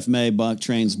friend Jeff May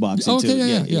trains boxing too.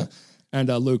 Yeah. And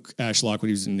Luke Ashlock, when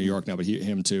he was in New York now, but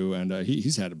him too. And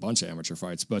he's had a bunch of amateur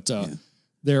fights. But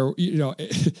there,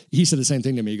 he said the same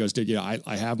thing to me. He goes, dude, I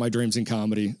have my dreams in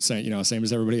comedy, same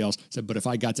as everybody else. Said, but if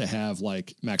I got to have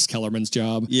like Max Kellerman's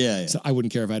job, so I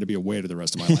wouldn't care if I had to be a waiter the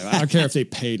rest of my life. I don't care if they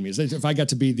paid me. If I got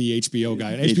to be the HBO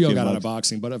guy, and HBO got out of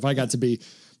boxing, but if I got to be.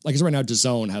 Like, because right now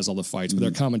DAZN has all the fights, but their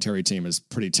commentary team is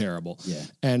pretty terrible. Yeah.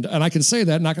 And I can say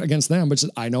that, not against them, but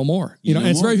just, I know more. And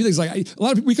it's very few things. Like, a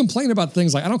lot of people, we complain about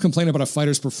things like, I don't complain about a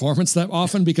fighter's performance that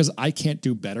often because I can't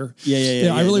do better.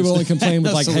 I really will only complain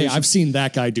with like, hey, I've seen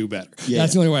that guy do better.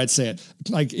 That's the only way I'd say it.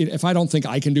 Like, if I don't think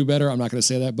I can do better, I'm not going to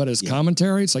say that. But as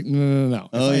commentary, it's like, no.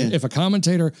 If a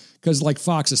commentator, because like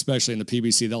Fox, especially in the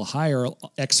PBC, they'll hire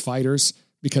ex-fighters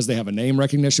because they have a name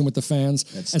recognition with the fans.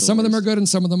 And some of them are good and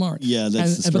some of them aren't. Yeah,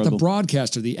 that's the struggle. But the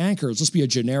broadcaster, the anchor, will just be a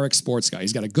generic sports guy.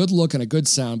 He's got a good look and a good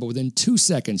sound, but within 2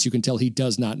 seconds, you can tell he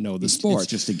does not know the sport. It's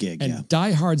just a gig, and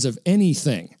diehards of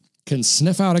anything can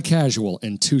sniff out a casual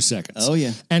in 2 seconds. Oh,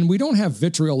 yeah. And we don't have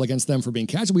vitriol against them for being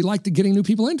casual. We like getting new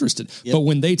people interested. Yep. But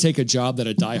when they take a job that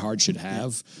a diehard should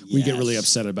have, we get really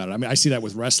upset about it. I mean, I see that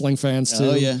with wrestling fans,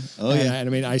 too. And I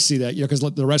mean, I see that, because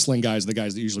the wrestling guys, the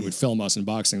guys that usually would film us in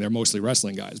boxing, they're mostly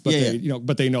wrestling guys. But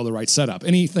but they know the right setup.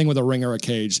 Anything with a ring or a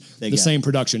cage, the same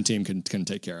production team can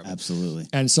take care of it. Absolutely.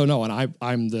 And so,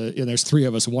 I'm there's 3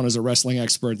 of us. One is a wrestling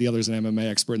expert, the other's an MMA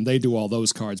expert, and they do all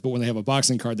those cards. But when they have a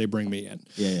boxing card, they bring me in.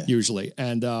 Usually.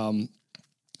 And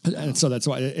so that's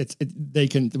why they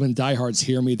can, when diehards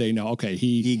hear me, they know, okay,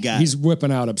 he's whipping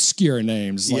out obscure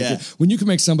names. Like when you can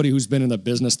make somebody who's been in the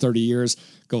business 30 years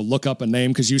go look up a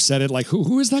name because you said it, like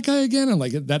who is that guy again? And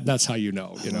like that's how you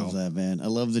know. I love that, man. I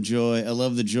love the joy. I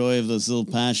love the joy of those little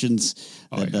passions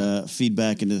that feed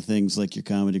back into things like your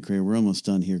comedy career. We're almost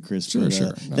done here, Chris. Sure.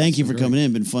 Thank you for coming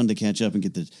in. Been fun to catch up and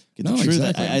get the truth.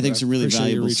 Exactly. I think some really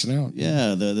valuable. You reaching out.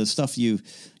 Yeah, the stuff you've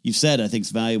said, I think,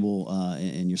 is valuable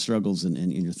in your struggles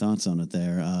and your thoughts on it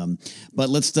there. But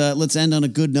let's end on a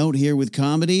good note here with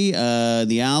comedy.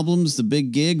 The albums, the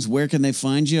big gigs. Where can they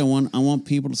find you? I want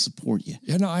people to support you.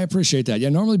 Yeah, no, I appreciate that. Yeah,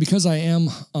 normally because when I'm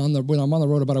on the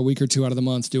road about a week or 2 out of the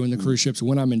month doing the cruise ships.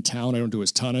 When I'm in town, I don't do a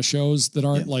ton of shows that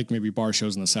aren't like maybe bar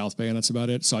shows in the South Bay, and that's about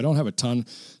it. So I don't have a ton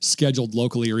scheduled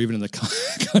locally or even in the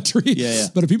country. Yeah.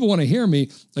 But if people want to hear me,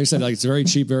 like I said, like it's very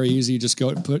cheap, very easy. Just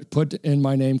go put in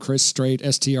my name, Chris Strait,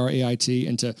 Strait,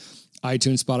 into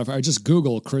iTunes, Spotify, or just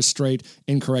Google Chris Strait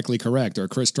Incorrectly Correct or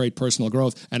Chris Strait Personal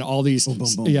Growth, and all these,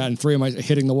 and 3 of my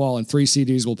hitting the wall, and 3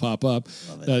 CDs will pop up.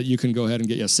 You can go ahead and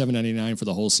get $7.99 for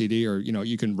the whole CD, or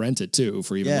you can rent it too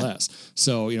for even less.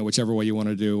 So whichever way you want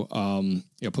to do.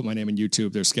 Put my name in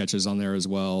YouTube. There's sketches on there as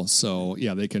well. So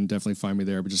they can definitely find me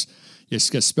there. But just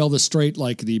spell the Strait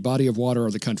like the body of water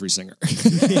or the country singer.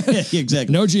 Exactly.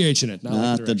 No GH in it.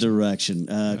 Not the direction.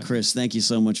 Chris, thank you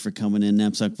so much for coming in.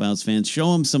 Knapsack Files fans,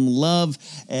 show him some love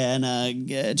and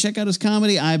check out his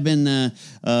comedy. I've been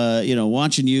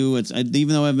watching you. Even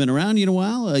though I've been around you in a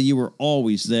while, you were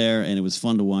always there, and it was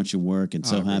fun to watch your work. And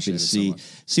so happy to see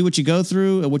what you go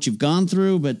through, what you've gone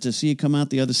through, but to see you come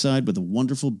out the other side with a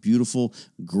wonderful, beautiful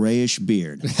grayish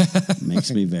beard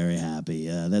makes me very happy.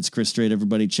 That's Chris Strait,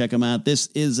 everybody. Check him out. This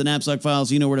is the Knapsack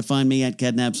Files. You know where to find me, at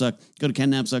Cat Knapsack. Go to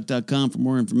catknapsack.com for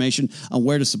more information on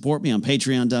where to support me on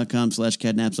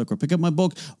patreon.com/catknapsack, or pick up my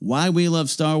book, Why We Love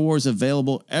Star Wars,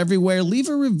 available everywhere. Leave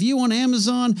a review on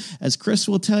Amazon. As Chris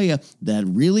will tell you, that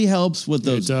really helps with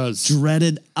those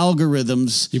dreaded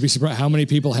algorithms. You'd be surprised how many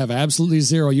people have absolutely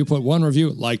zero. You put one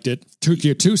review, liked it, took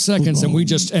you 2 seconds, and we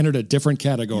just entered a different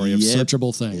category of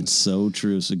searchable things. It's so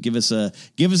true. So give us a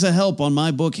help on my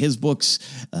book, his books.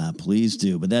 Please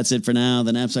do. But that's it for now.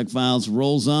 The Knapsack Files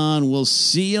rolls on. We'll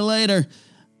see you later.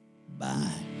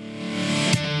 Bye.